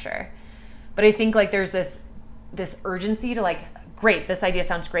need structure. But I think like there's this urgency to like, great, this idea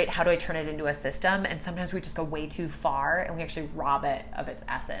sounds great, how do I turn it into a system? And sometimes we just go way too far and we actually rob it of its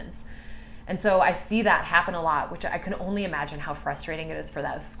essence. And so I see that happen a lot, which I can only imagine how frustrating it is for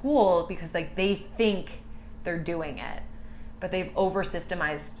that school, because like they think they're doing it, but they've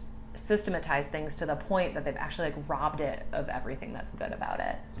systematized things to the point that they've actually like robbed it of everything that's good about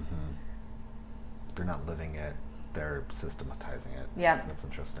it. Mm-hmm. They're not living it, they're systematizing it. Yeah. That's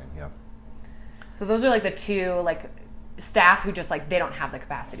interesting, yeah. So those are like the two like staff who just like they don't have the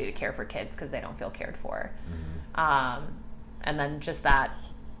capacity to care for kids because they don't feel cared for. And then just that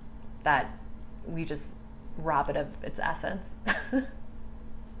we just rob it of its essence.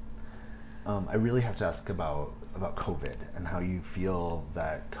 I really have to ask about COVID and how you feel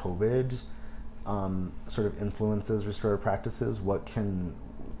that COVID sort of influences restorative practices. What can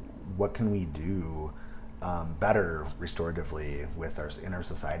we do better restoratively in our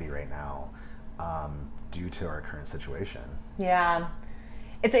society right now due to our current situation? Yeah,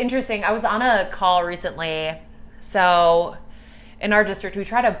 it's interesting. I was on a call recently. So in our district, we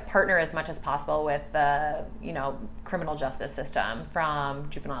try to partner as much as possible with the, criminal justice system, from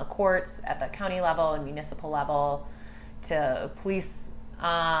juvenile courts at the county level and municipal level to police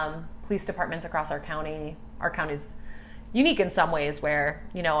departments across our county. Our county's unique in some ways where,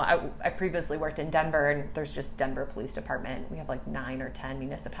 I previously worked in Denver, and there's just Denver Police Department. We have like 9 or 10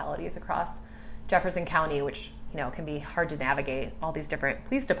 municipalities across Jefferson County, which, can be hard to navigate all these different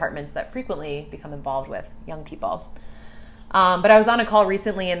police departments that frequently become involved with young people. But I was on a call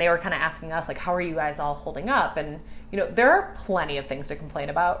recently, and they were kind of asking us, like, how are you guys all holding up? And, there are plenty of things to complain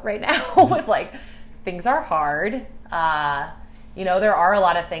about right now with, like, things are hard. There are a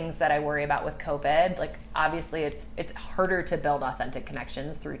lot of things that I worry about with COVID. Like, obviously, it's harder to build authentic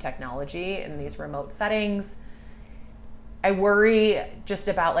connections through technology in these remote settings. I worry just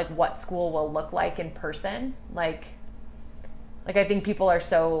about, like, what school will look like in person. Like I think people are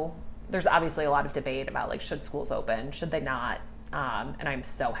there's obviously a lot of debate about, like, should schools open, should they not? And I'm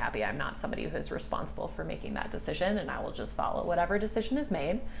so happy I'm not somebody who is responsible for making that decision, and I will just follow whatever decision is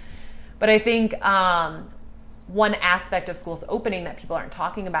made. But I think one aspect of schools opening that people aren't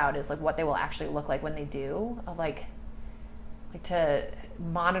talking about is like what they will actually look like when they do, of like to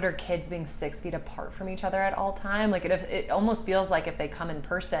monitor kids being 6 feet apart from each other at all time. Like it almost feels like if they come in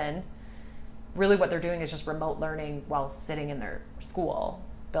person, really what they're doing is just remote learning while sitting in their school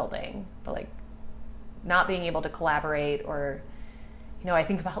building, but like not being able to collaborate. Or, you know, I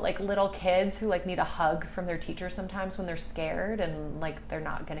think about like little kids who like need a hug from their teacher sometimes when they're scared and like they're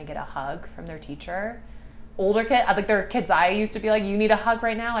not going to get a hug from their teacher. Older kids, like there are kids I used to be like, you need a hug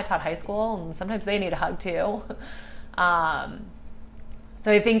right now. I taught high school and sometimes they need a hug too.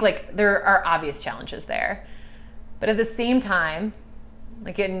 So I think like there are obvious challenges there, but at the same time,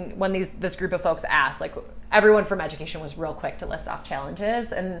 like when this group of folks asked, like everyone from education was real quick to list off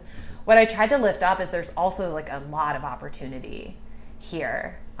challenges. And what I tried to lift up is there's also like a lot of opportunity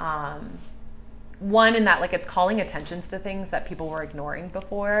here. One, in that like it's calling attentions to things that people were ignoring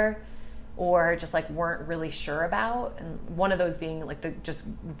before or just like weren't really sure about. And one of those being like the just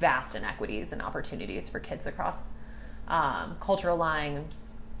vast inequities and opportunities for kids across cultural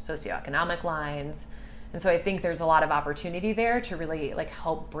lines, socioeconomic lines. And so I think there's a lot of opportunity there to really like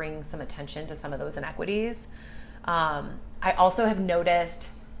help bring some attention to some of those inequities. I also have noticed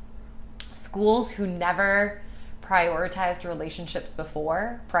schools who never prioritized relationships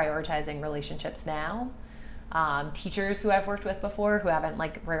before, prioritizing relationships now. Teachers who I've worked with before who haven't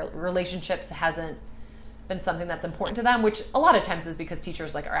like relationships hasn't been something that's important to them, which a lot of times is because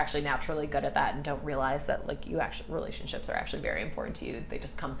teachers like are actually naturally good at that and don't realize that like relationships are actually very important to you. They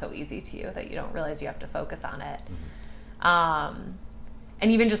just come so easy to you that you don't realize you have to focus on it. Mm-hmm.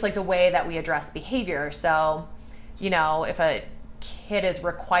 And even just like the way that we address behavior. So, you know, if a kid is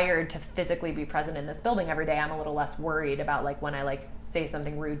required to physically be present in this building every day, I'm a little less worried about like when I like say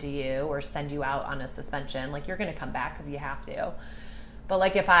something rude to you or send you out on a suspension, like you're going to come back because you have to. But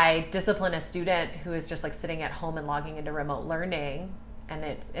like if I discipline a student who is just like sitting at home and logging into remote learning and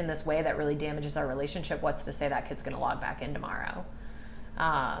it's in this way that really damages our relationship, what's to say that kid's going to log back in tomorrow?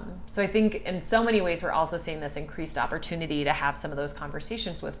 So I think in so many ways we're also seeing this increased opportunity to have some of those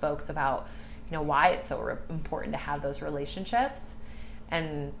conversations with folks about, you know, why it's so important to have those relationships.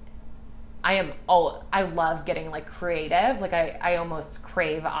 And I love getting like creative. Like I almost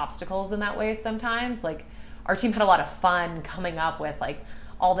crave obstacles in that way sometimes. Like our team had a lot of fun coming up with like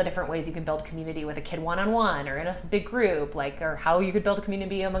all the different ways you can build community with a kid one-on-one or in a big group, like, or how you could build a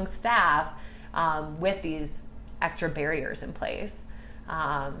community among staff with these extra barriers in place.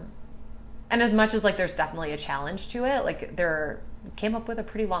 And as much as like there's definitely a challenge to it, like came up with a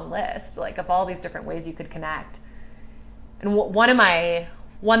pretty long list like of all these different ways you could connect. And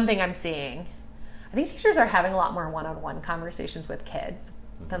one thing I'm seeing, I think teachers are having a lot more one-on-one conversations with kids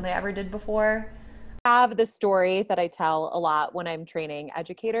than they ever did before. I have this story that I tell a lot when I'm training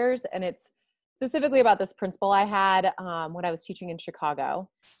educators, and it's specifically about this principal I had when I was teaching in Chicago.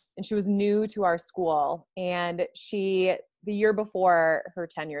 And she was new to our school, and the year before her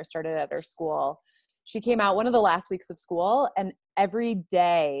tenure started at our school, she came out one of the last weeks of school and every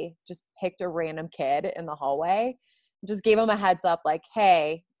day just picked a random kid in the hallway, just gave them a heads up like,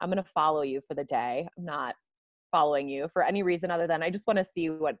 hey, I'm going to follow you for the day. I'm not following you for any reason other than I just want to see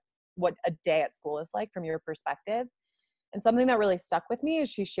what a day at school is like from your perspective. And something that really stuck with me is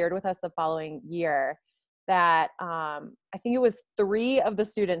she shared with us the following year that I think it was 3 of the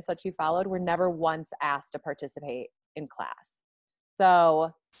students that she followed were never once asked to participate in class.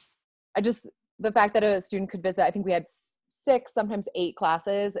 So the fact that a student could visit, I think we had 6, sometimes 8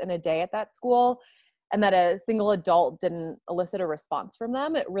 classes in a day at that school, and that a single adult didn't elicit a response from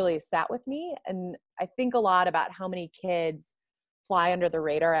them, it really sat with me. And I think a lot about how many kids fly under the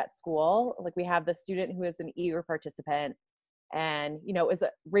radar at school. Like we have the student who is an eager participant and, you know, is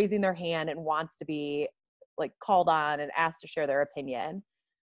raising their hand and wants to be like called on and asked to share their opinion.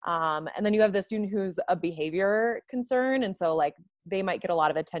 And then you have the student who's a behavior concern. And so like they might get a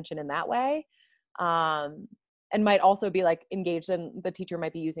lot of attention in that way. And might also be like engaged in, the teacher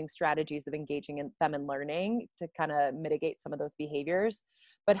might be using strategies of engaging in them in learning to kind of mitigate some of those behaviors.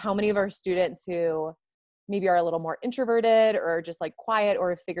 But how many of our students who maybe are a little more introverted or just like quiet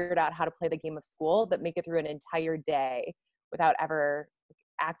or have figured out how to play the game of school that make it through an entire day without ever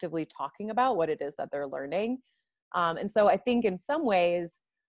actively talking about what it is that they're learning. And so I think in some ways,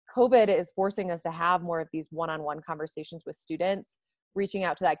 COVID is forcing us to have more of these one-on-one conversations with students, reaching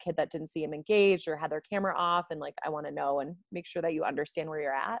out to that kid that didn't see him engaged or had their camera off and like, I want to know and make sure that you understand where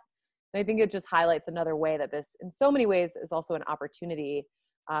you're at. And I think it just highlights another way that this, in so many ways, is also an opportunity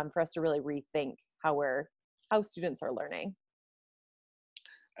for us to really rethink how students are learning.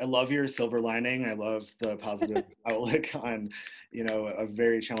 I love your silver lining. I love the positive outlook on, a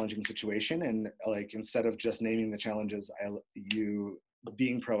very challenging situation. And like, instead of just naming the challenges, you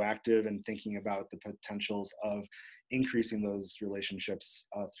being proactive and thinking about the potentials of increasing those relationships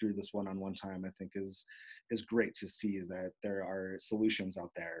through this one-on-one time, I think is great to see that there are solutions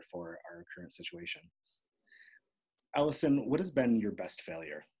out there for our current situation. Allison, what has been your best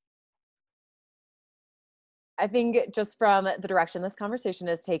failure? I think just from the direction this conversation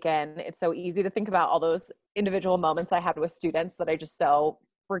has taken, it's so easy to think about all those individual moments I had with students that I just so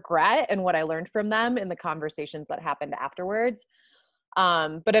regret and what I learned from them in the conversations that happened afterwards.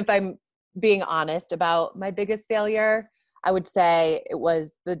 But if I'm being honest about my biggest failure, I would say it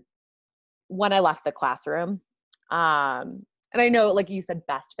was when I left the classroom. And I know, like you said,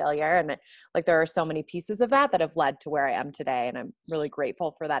 best failure, and like there are so many pieces of that have led to where I am today, and I'm really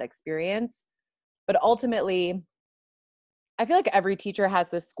grateful for that experience. But ultimately, I feel like every teacher has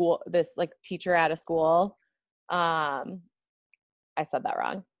this like teacher at a school. I said that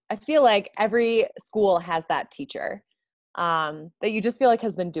wrong. I feel like every school has that teacher that you just feel like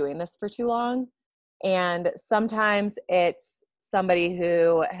has been doing this for too long. And sometimes it's somebody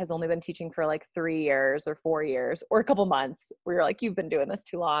who has only been teaching for like 3 years or 4 years or a couple months where you're like, you've been doing this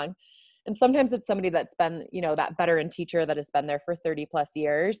too long. And sometimes it's somebody that's been, that veteran teacher that has been there for 30 plus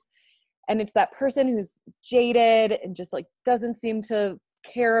years. And it's that person who's jaded and just like doesn't seem to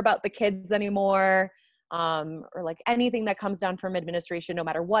care about the kids anymore, or like anything that comes down from administration, no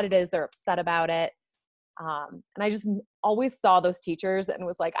matter what it is, they're upset about it. And I just always saw those teachers and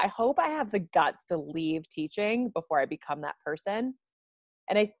was like, I hope I have the guts to leave teaching before I become that person.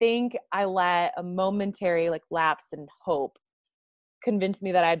 And I think I let a momentary like lapse in hope convince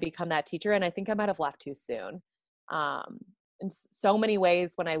me that I'd become that teacher. And I think I might have left too soon. In so many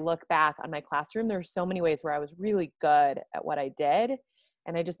ways, when I look back on my classroom, there are so many ways where I was really good at what I did.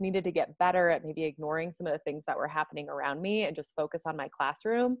 And I just needed to get better at maybe ignoring some of the things that were happening around me and just focus on my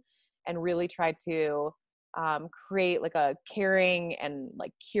classroom and really try to create like a caring and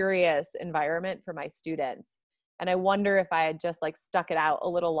like curious environment for my students. And I wonder if I had just like stuck it out a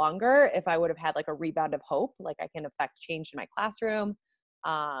little longer, if I would have had like a rebound of hope, like I can affect change in my classroom.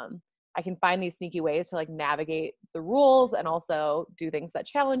 I can find these sneaky ways to like navigate the rules and also do things that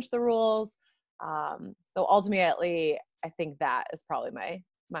challenge the rules. So ultimately, I think that is probably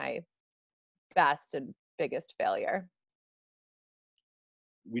my best and biggest failure.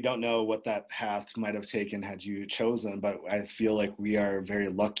 We don't know what that path might have taken had you chosen, but I feel like we are very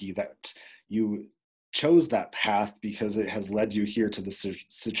lucky that you chose that path because it has led you here to the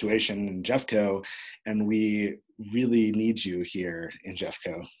situation in Jeffco, and we really need you here in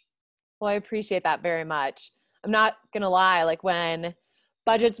Jeffco. Well, I appreciate that very much. I'm not going to lie, like when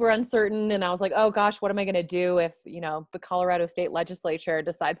budgets were uncertain and I was like, oh gosh, what am I going to do if, the Colorado State Legislature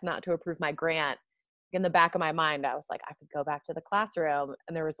decides not to approve my grant? In the back of my mind, I was like, I could go back to the classroom,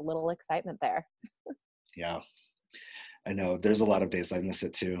 and there was a little excitement there. Yeah, I know. There's a lot of days I miss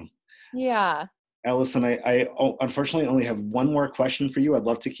it too. Yeah. Allison, I unfortunately only have one more question for you. I'd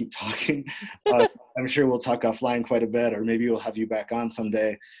love to keep talking. I'm sure we'll talk offline quite a bit, or maybe we'll have you back on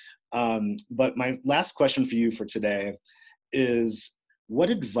someday. But my last question for you for today is, what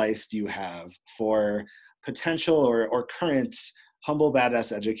advice do you have for potential or current humble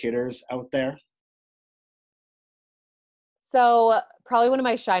badass educators out there? So probably one of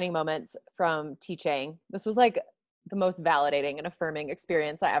my shining moments from teaching, this was like the most validating and affirming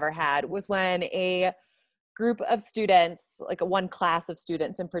experience I ever had, was when a group of students, like one class of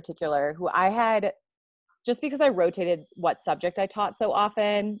students in particular, who I had, just because I rotated what subject I taught so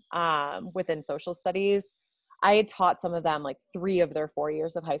often within social studies, I had taught some of them like 3 of their 4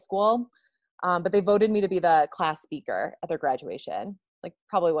 years of high school, but they voted me to be the class speaker at their graduation. Like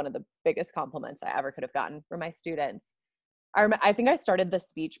probably one of the biggest compliments I ever could have gotten from my students. I think I started the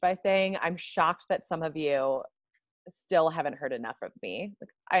speech by saying, I'm shocked that some of you still haven't heard enough of me.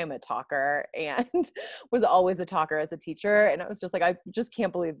 Like, I am a talker and was always a talker as a teacher. And I was just like, I just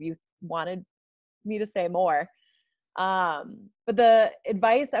can't believe you wanted me to say more. But the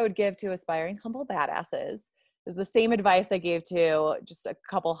advice I would give to aspiring humble badasses is the same advice I gave to just a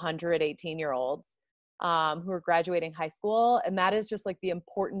couple hundred 18-year-olds who are graduating high school. And that is just like the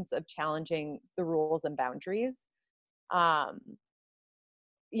importance of challenging the rules and boundaries. High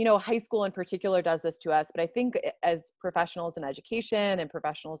school in particular does this to us, but I think as professionals in education and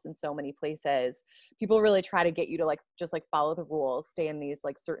professionals in so many places, people really try to get you to like, just like follow the rules, stay in these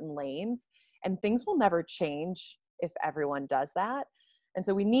like certain lanes, and things will never change if everyone does that. And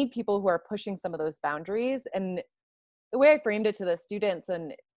so we need people who are pushing some of those boundaries. And the way I framed it to the students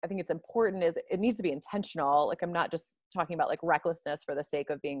and I think it's important is it needs to be intentional. Like, I'm not just talking about like recklessness for the sake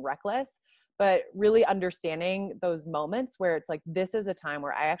of being reckless, but really understanding those moments where it's like, this is a time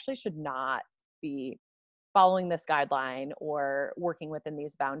where I actually should not be following this guideline or working within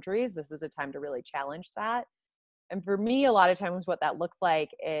these boundaries. This is a time to really challenge that. And for me, a lot of times what that looks like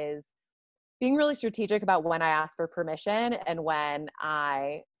is being really strategic about when I ask for permission and when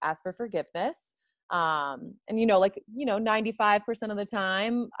I ask for forgiveness. And, 95% of the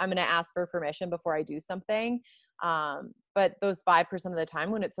time I'm going to ask for permission before I do something. But those 5% of the time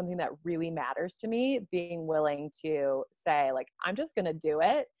when it's something that really matters to me, being willing to say like, I'm just going to do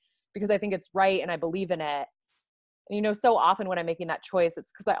it because I think it's right and I believe in it. And, so often when I'm making that choice,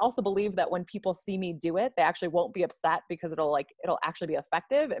 it's because I also believe that when people see me do it, they actually won't be upset because it'll actually be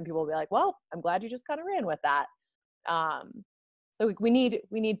effective. And people will be like, well, I'm glad you just kind of ran with that. So we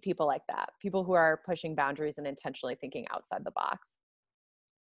need people like that, people who are pushing boundaries and intentionally thinking outside the box.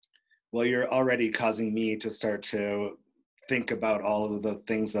 Well, you're already causing me to start to think about all of the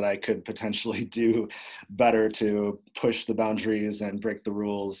things that I could potentially do better to push the boundaries and break the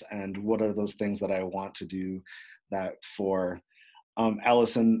rules. And what are those things that I want to do that for?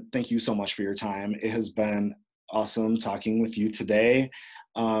 Allison, thank you so much for your time. It has been awesome talking with you today.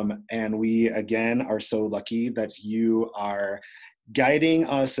 And we, again, are so lucky that you are guiding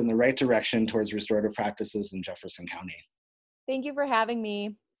us in the right direction towards restorative practices in Jefferson County. Thank you for having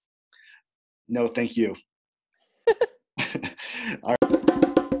me. No, thank you. All right.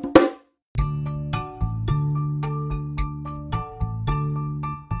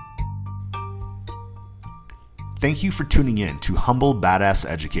 Thank you for tuning in to Humble Badass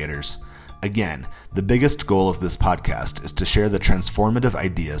Educators. Again, the biggest goal of this podcast is to share the transformative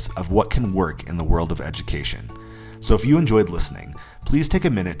ideas of what can work in the world of education. So if you enjoyed listening, please take a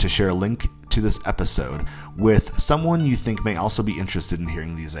minute to share a link to this episode with someone you think may also be interested in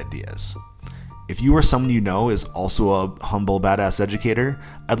hearing these ideas. If you or someone you know is also a humble badass educator,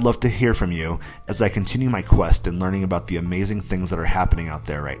 I'd love to hear from you as I continue my quest in learning about the amazing things that are happening out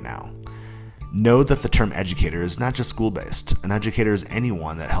there right now. Know that the term educator is not just school-based. An educator is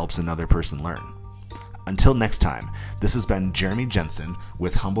anyone that helps another person learn. Until next time, this has been Jeremy Jensen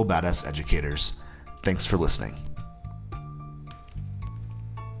with Humble Badass Educators. Thanks for listening.